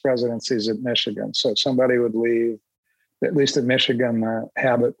vice presidencies at Michigan. So if somebody would leave, at least at Michigan, the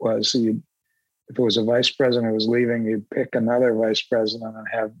habit was if it was a vice president who was leaving, you'd pick another vice president and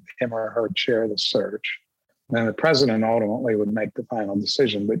have him or her chair the search. And then the president ultimately would make the final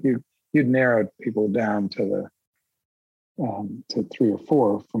decision, but you'd narrow people down to 3 or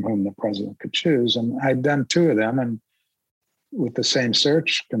 4 from whom the president could choose. And I'd done 2 of them, and with the same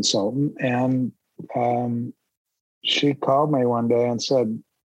search consultant. And she called me one day and said,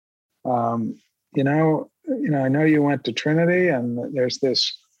 I know you went to Trinity, and there's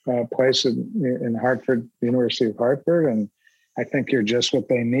this place in Hartford, the University of Hartford, and I think you're just what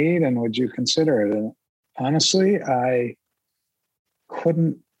they need. And would you consider it? And honestly, I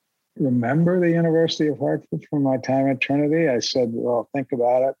couldn't remember the University of Hartford from my time at Trinity. I said, well, think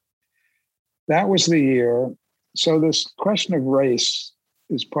about it. That was the year. So this question of race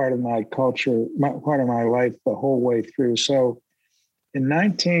is part of my culture, part of my life the whole way through. So in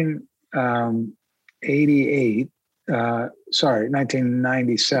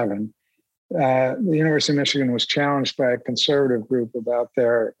 1997, the University of Michigan was challenged by a conservative group about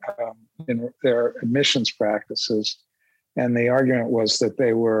their admissions practices. And the argument was that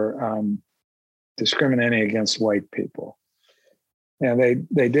they were discriminating against white people. And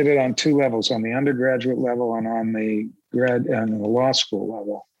they did it on two levels, on the undergraduate level and on the law school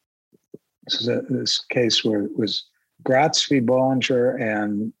level. This case where it was Gratz v. Bollinger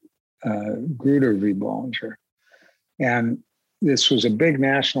and Grutter v. Bollinger. And this was a big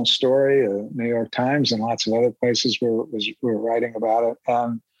national story. New York Times and lots of other places were writing about it.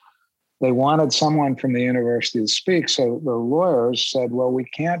 And they wanted someone from the university to speak. So the lawyers said, well, we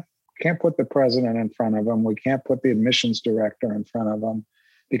can't put the president in front of them. We can't put the admissions director in front of them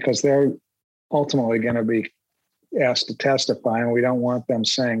because they're ultimately going to be asked to testify. And we don't want them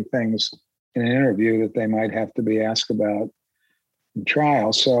saying things in an interview that they might have to be asked about in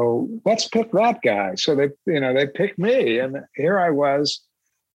trial. So let's pick that guy. So they picked me. And here I was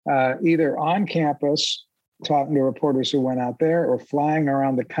either on campus talking to reporters who went out there or flying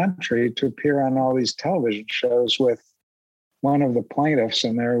around the country to appear on all these television shows with one of the plaintiffs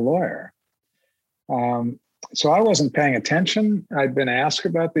and their lawyer. So I wasn't paying attention. I'd been asked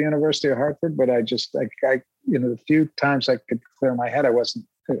about the University of Hartford, but the few times I could clear my head, I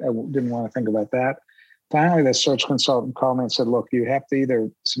didn't want to think about that. Finally, the search consultant called me and said, look, you have to either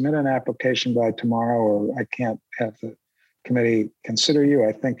submit an application by tomorrow or I can't have the committee consider you.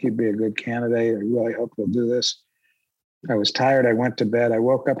 I think you'd be a good candidate. I really hope we'll do this. I was tired. I went to bed. I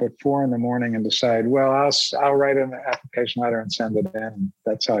woke up at 4 a.m. and decided, well, I'll write an application letter and send it in. And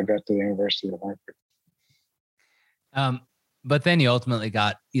that's how I got to the University of Hartford. But then you ultimately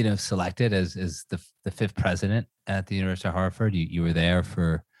got, selected as the fifth president at the University of Hartford. You were there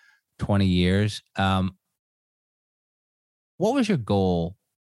for 20 years. What was your goal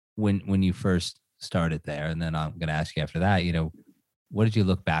when you first started there? And then I'm going to ask you after that, what did you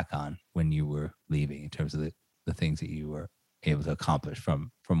look back on when you were leaving in terms of the things that you were able to accomplish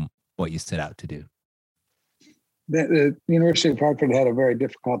from what you set out to do? The University of Hartford had a very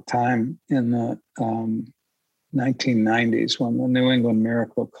difficult time in the 1990s when the New England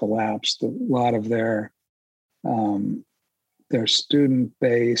Miracle collapsed. A lot of their student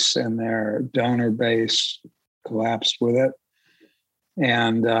base and their donor base collapsed with it.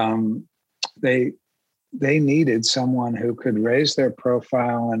 And they needed someone who could raise their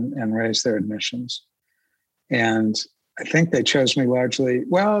profile and raise their admissions. And I think they chose me largely.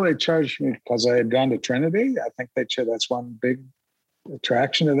 Well, they chose me because I had gone to Trinity. I think that's one big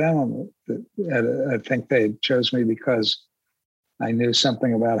attraction to them. I think they chose me because I knew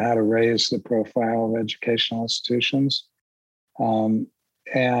something about how to raise the profile of educational institutions.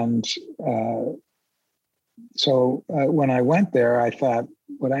 So when I went there, I thought,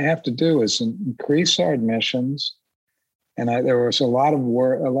 what I have to do is increase our admissions. And there was a lot of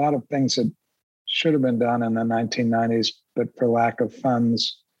work, a lot of things that should have been done in the 1990s, but for lack of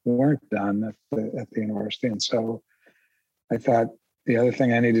funds weren't done at the university. And so I thought the other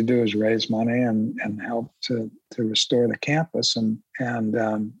thing I need to do is raise money and help to restore the campus. And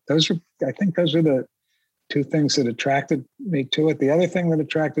those are the two things that attracted me to it. The other thing that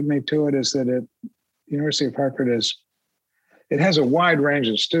attracted me to it is that University of Hartford it has a wide range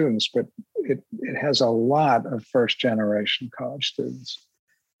of students, but it has a lot of first generation college students.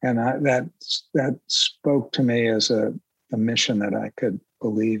 And that spoke to me as a mission that I could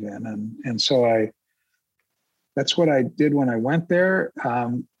believe in. And so that's what I did when I went there.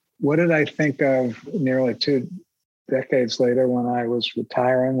 What did I think of nearly 2 decades later when I was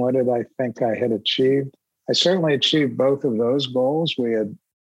retiring? What did I think I had achieved? I certainly achieved both of those goals. We had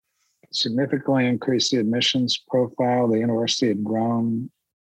significantly increased the admissions profile. The university had grown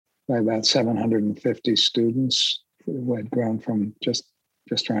by about 750 students. We had grown from just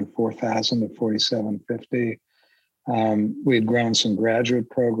around 4,000 to 4,750. We had grown some graduate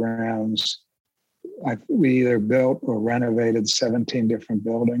programs. We either built or renovated 17 different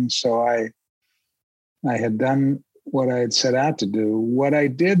buildings. So I had done what I had set out to do. What I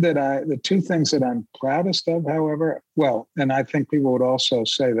did the two things that I'm proudest of, however, and I think people would also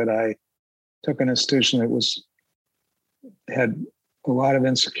say that I took an institution that had a lot of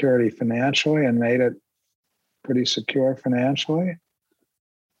insecurity financially and made it pretty secure financially.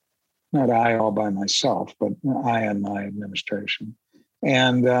 Not I all by myself, but I and my administration.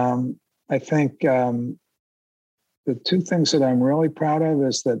 And I think the two things that I'm really proud of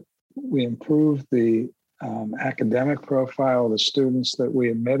is that we improved the academic profile of the students that we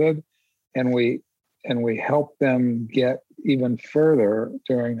admitted, and we helped them get even further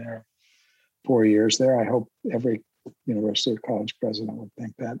during their 4 years there. I hope every university or college president would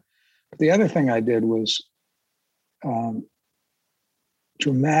think that. But the other thing I did was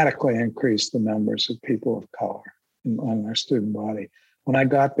dramatically increased the numbers of people of color on our student body. When I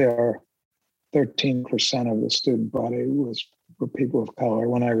got there, 13% of the student body were people of color.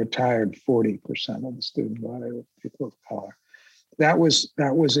 When I retired, 40% of the student body were people of color. That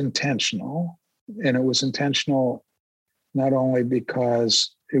was intentional, and it was intentional not only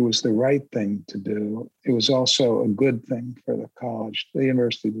because it was the right thing to do, it was also a good thing for the college, the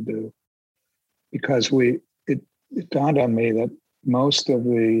university to do, because it dawned on me that most of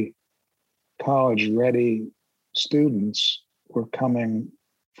the college-ready students were coming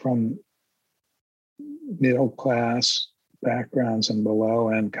from middle-class backgrounds and below,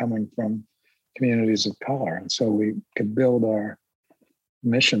 and coming from communities of color. And so we could build our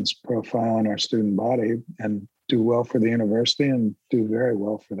missions profile in our student body and do well for the university and do very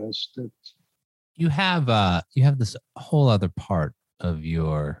well for those students. You have this whole other part of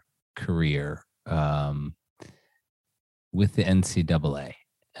your career with the NCAA.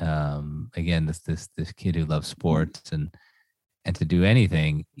 Again, this kid who loves sports and to do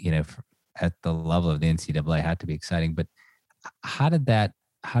anything, at the level of the NCAA had to be exciting. But how did that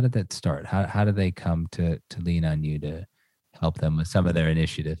start? How did they come to lean on you to help them with some of their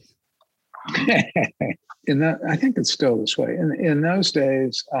initiatives? I think it's still this way. In those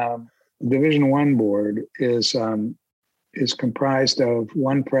days, Division I board is comprised of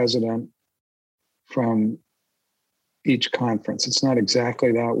one president from each conference. It's not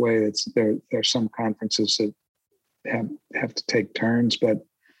exactly that way. There's some conferences that have to take turns, but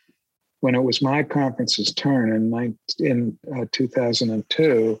when it was my conference's turn in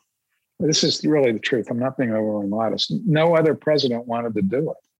 2002, this is really the truth. I'm not being overly modest. No other president wanted to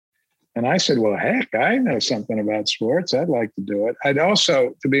do it. And I said, well, heck, I know something about sports. I'd like to do it. I'd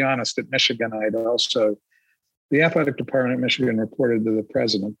also, to be honest, at Michigan, the athletic department at Michigan reported to the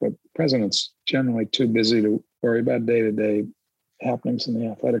president, but the president's generally too busy to worry about day-to-day happenings in the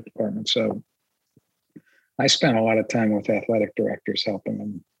athletic department. So I spent a lot of time with athletic directors, helping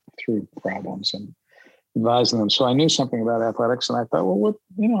them through problems and advising them. So I knew something about athletics, and I thought, well,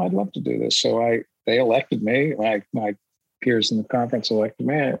 I'd love to do this. So they elected me. My peers in the conference elected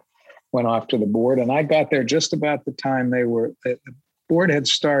me. I went off to the board, and I got there just about the time the board had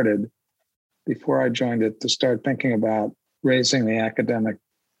started, before I joined it, to start thinking about raising the academic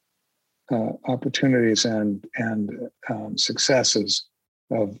opportunities and successes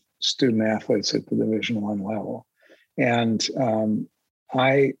of student athletes at the Division I level. And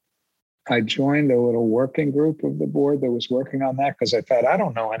I joined a little working group of the board that was working on that, because I thought, I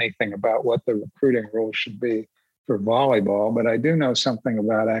don't know anything about what the recruiting rules should be for volleyball, but I do know something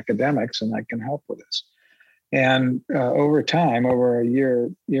about academics, and I can help with this. And over time, over a year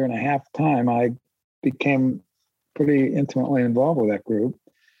and a half time, I became pretty intimately involved with that group.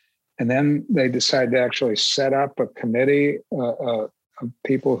 And then they decided to actually set up a committee of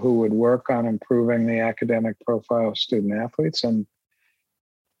people who would work on improving the academic profile of student athletes. And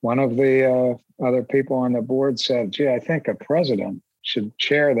one of the other people on the board said, gee, I think a president should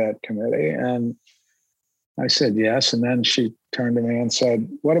chair that committee. And I said, yes. And then she turned to me and said,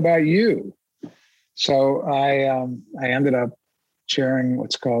 what about you? So I ended up chairing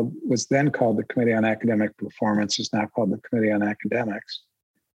was then called the Committee on Academic Performance, is now called the Committee on Academics,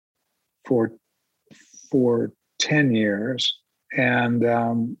 for 10 years.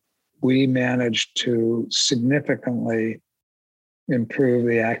 And we managed to significantly improve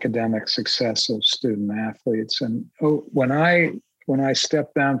the academic success of student athletes. And when I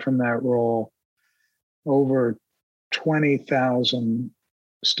stepped down from that role, over 20,000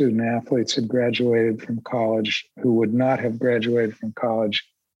 student athletes had graduated from college who would not have graduated from college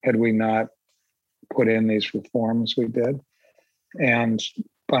had we not put in these reforms we did. And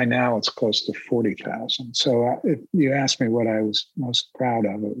by now it's close to 40,000. So if you asked me what I was most proud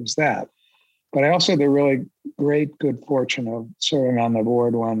of, it was that. But I also had the really great good fortune of serving on the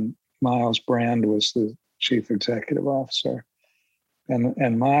board when Miles Brand was the chief executive officer.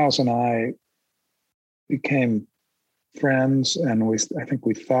 And Miles and I became friends, and I think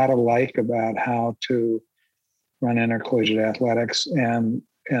we thought alike about how to run intercollegiate athletics. And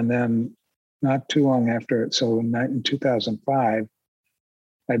then not too long after it, so in 2005,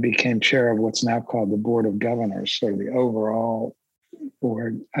 I became chair of what's now called the Board of Governors, so the overall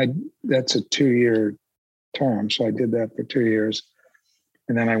board. That's a 2-year term, so I did that for 2 years,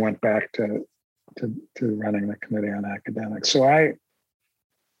 and then I went back to running the Committee on Academics. So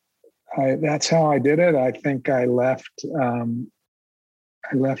that's how I did it. I think I left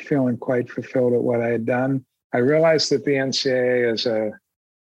feeling quite fulfilled at what I had done. I realized that the NCAA is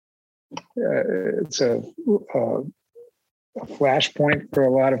a flashpoint for a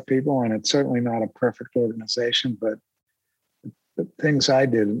lot of people, and it's certainly not a perfect organization, but the things I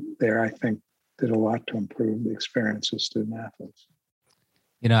did there, I think, did a lot to improve the experience of student athletes.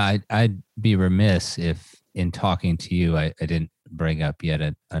 I'd be remiss if in talking to you, I didn't bring up yet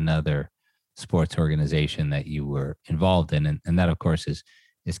another sports organization that you were involved in. And that, of course, is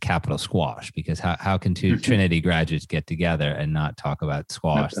Capital Squash, because how can two Trinity graduates get together and not talk about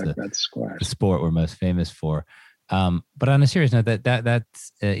squash, the sport we're most famous for? But on a serious note,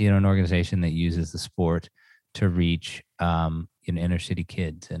 that's an organization that uses the sport to reach inner city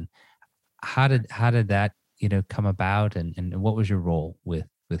kids. And how did that come about, and what was your role with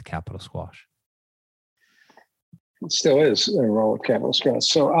Capital Squash? It still is a role with Capital Squash.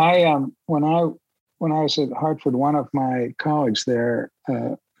 So I when I was at Hartford, one of my colleagues there,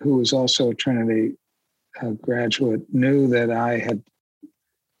 who was also a Trinity graduate, knew that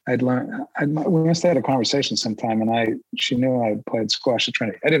I'd learned. We must have had a conversation sometime, and she knew I had played squash at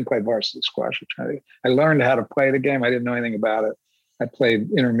Trinity. I didn't play varsity squash at Trinity. I learned how to play the game. I didn't know anything about it. I played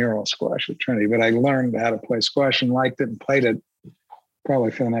intramural squash at Trinity, but I learned how to play squash and liked it and played it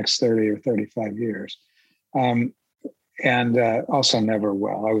probably for the next 30 or 35 years. And also never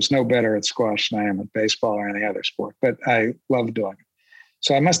well. I was no better at squash than I am at baseball or any other sport, but I loved doing it.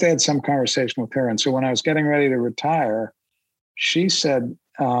 So I must have had some conversation with her. And so when I was getting ready to retire, she said,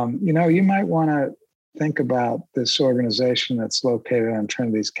 you might want to think about this organization that's located on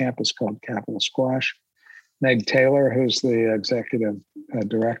Trinity's campus called Capital Squash. Meg Taylor, who's the executive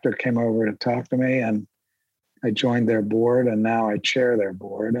director, came over to talk to me, and I joined their board, and now I chair their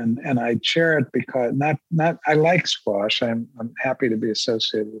board. And I chair it because I like squash. I'm happy to be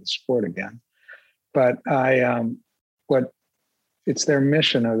associated with the sport again. But it's their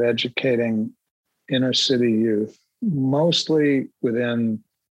mission of educating inner city youth, mostly within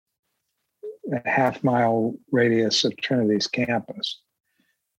a half-mile radius of Trinity's campus.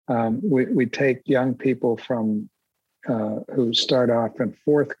 We take young people from who start off in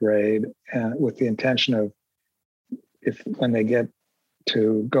fourth grade with the intention of, when they get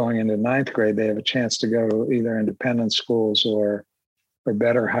to going into ninth grade, they have a chance to go to either independent schools or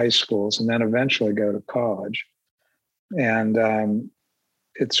better high schools, and then eventually go to college. And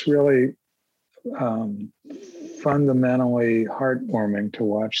it's really fundamentally heartwarming to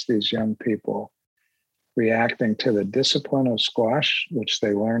watch these young people reacting to the discipline of squash, which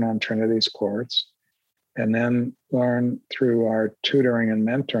they learn on Trinity's courts, and then learn through our tutoring and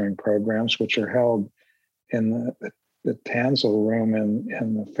mentoring programs, which are held in the Tanzel room in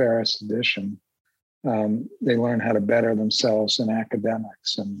the Ferris edition. They learn how to better themselves in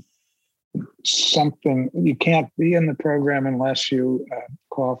academics, and something you can't be in the program unless you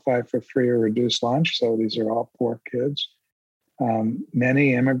qualify for free or reduced lunch. So these are all poor kids,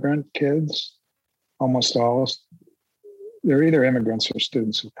 many immigrant kids, almost all. They're either immigrants or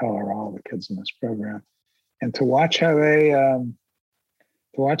students of color, all the kids in this program. And to watch how they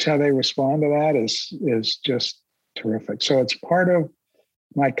respond to that is just terrific. So it's part of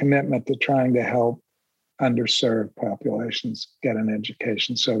my commitment to trying to help underserved populations get an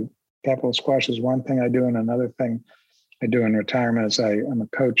education. So Capital Squash is one thing I do, and another thing I do in retirement is I'm a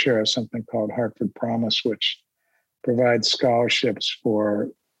co-chair of something called Hartford Promise, which provides scholarships for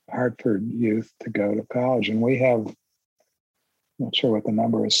Hartford youth to go to college. And we have, I'm not sure what the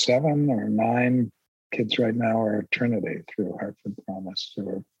number is, 7 or 9 kids right now are at Trinity through Hartford Promise, who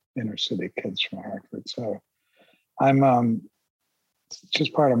are inner city kids from Hartford. So I'm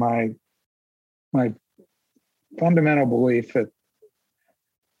just part of my fundamental belief that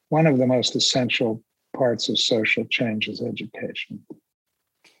one of the most essential parts of social change is education.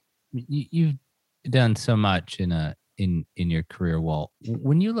 You've done so much in your career, Walt.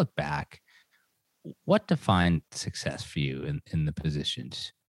 When you look back, what defined success for you in the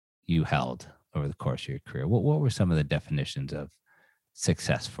positions you held over the course of your career? What were some of the definitions of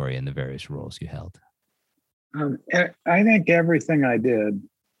success for you in the various roles you held? I think everything I did.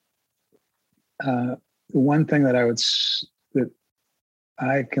 The one thing that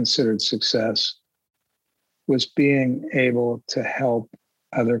I considered success was being able to help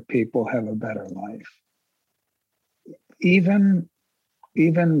other people have a better life. Even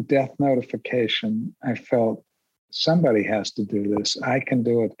death notification, I felt somebody has to do this. I can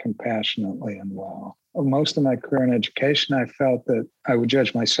do it compassionately and well. Most of my career in education, I felt that I would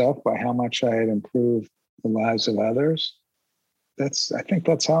judge myself by how much I had improved the lives of others. I think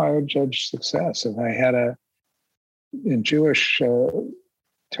that's how I would judge success. If I had in Jewish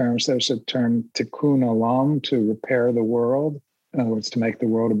terms, there's a term tikkun olam, to repair the world. In other words, to make the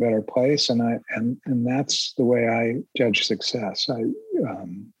world a better place, and that's the way I judge success.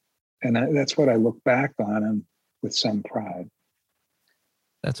 That's what I look back on and with some pride.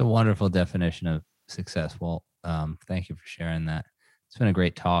 That's a wonderful definition of success, Walt. Thank you for sharing that. It's been a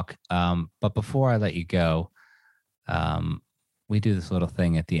great talk. But before I let you go, we do this little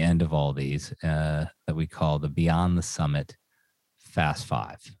thing at the end of all these that we call the Beyond the Summit Fast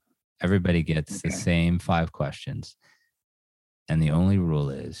Five. Everybody gets the same 5 questions. And the only rule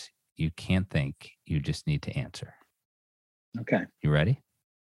is you can't think, you just need to answer. Okay. You ready?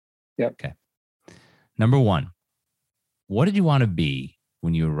 Yep. Okay. Number 1, what did you want to be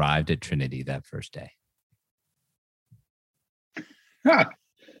when you arrived at Trinity that first day? Wow.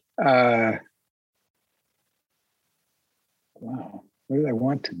 What did I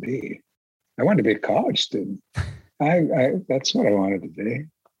want to be? I wanted to be a college student. That's what I wanted to be.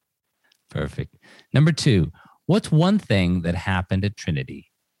 Perfect. Number 2, what's one thing that happened at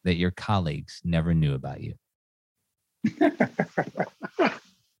Trinity that your colleagues never knew about you?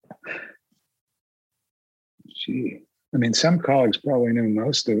 Gee, I mean, some colleagues probably knew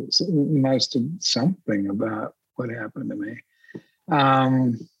most of something about what happened to me.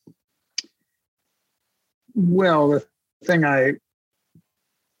 Well, the thing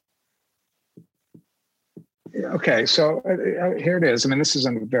okay, so here it is. I mean, this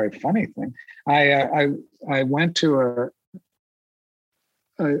isn't a very funny thing. I went to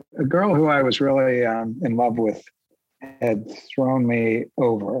a girl who I was really in love with had thrown me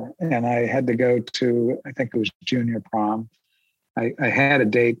over, and I had to go to, I think it was junior prom. I had a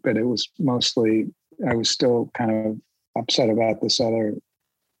date, but it was mostly, I was still kind of upset about this other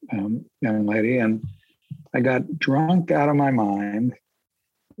young lady, and I got drunk out of my mind.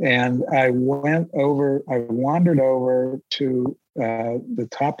 And I wandered over to the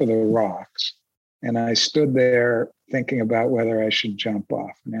top of the rocks, and I stood there thinking about whether I should jump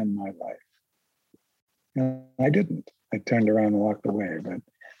off and end my life. And I didn't. I turned around and walked away, but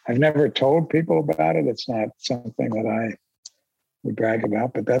I've never told people about it. It's not something that I would brag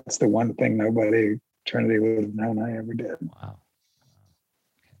about, but that's the one thing nobody at Trinity would have known I ever did. Wow.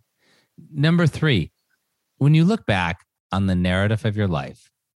 Number 3, when you look back on the narrative of your life,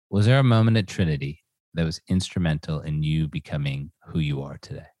 was there a moment at Trinity that was instrumental in you becoming who you are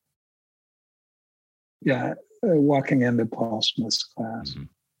today? Yeah, walking into Paul Smith's class.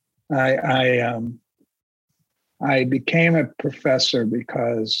 Mm-hmm. I became a professor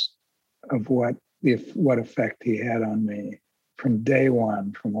because of what effect he had on me from day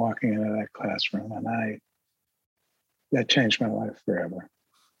one, from walking into that classroom, and that changed my life forever.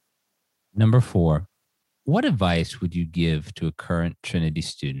 Number 4, what advice would you give to a current Trinity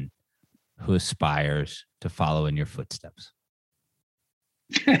student who aspires to follow in your footsteps?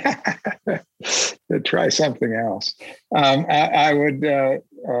 Try something else. I would.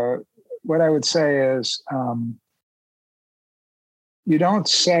 What I would say is, you don't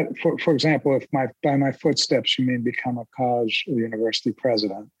set. For example, if by my footsteps you mean become a college or university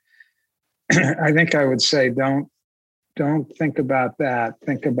president, I think I would say don't think about that.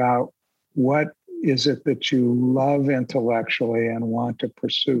 Think about what is it that you love intellectually and want to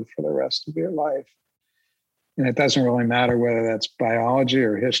pursue for the rest of your life. And it doesn't really matter whether that's biology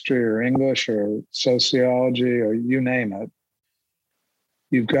or history or English or sociology or you name it.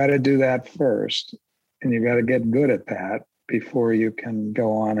 You've got to do that first, and you've got to get good at that before you can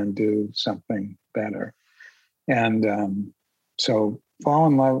go on and do something better. And so fall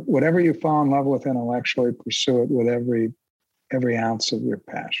in love, whatever you fall in love with intellectually, pursue it with every ounce of your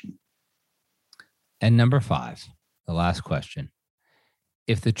passion. And number 5, the last question.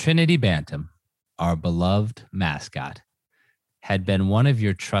 If the Trinity Bantam, our beloved mascot, had been one of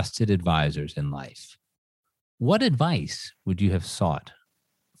your trusted advisors in life, what advice would you have sought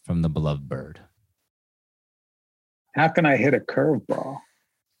from the beloved bird? How can I hit a curveball?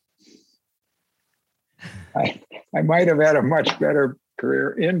 I might have had a much better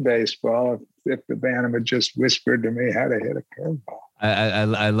career in baseball if the Bantam had just whispered to me how to hit a curveball.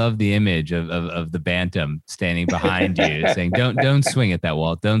 I love the image of the Bantam standing behind you saying, don't swing at that,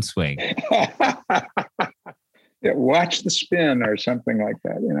 Walt. Don't swing. Yeah, watch the spin or something like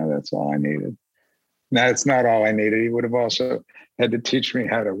that. That's all I needed. Now, it's not all I needed. He would have also had to teach me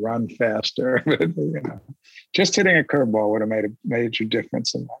how to run faster. Just hitting a curveball would have made a major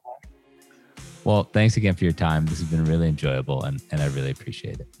difference in my life. Well, thanks again for your time. This has been really enjoyable, and I really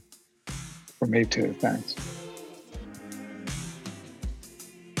appreciate it. For me too. Thanks.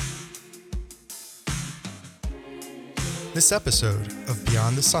 This episode of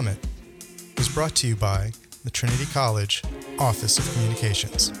Beyond the Summit was brought to you by the Trinity College Office of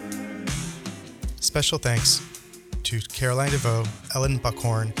Communications. Special thanks to Caroline DeVoe, Ellen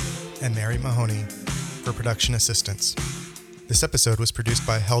Buckhorn, and Mary Mahoney for production assistance. This episode was produced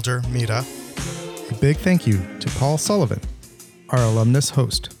by Helder Mira. A big thank you to Paul Sullivan, our alumnus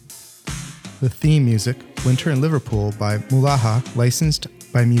host. The theme music Winter in Liverpool by Mulaha, licensed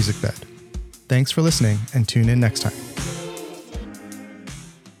by MusicBed. Thanks for listening, and tune in next time.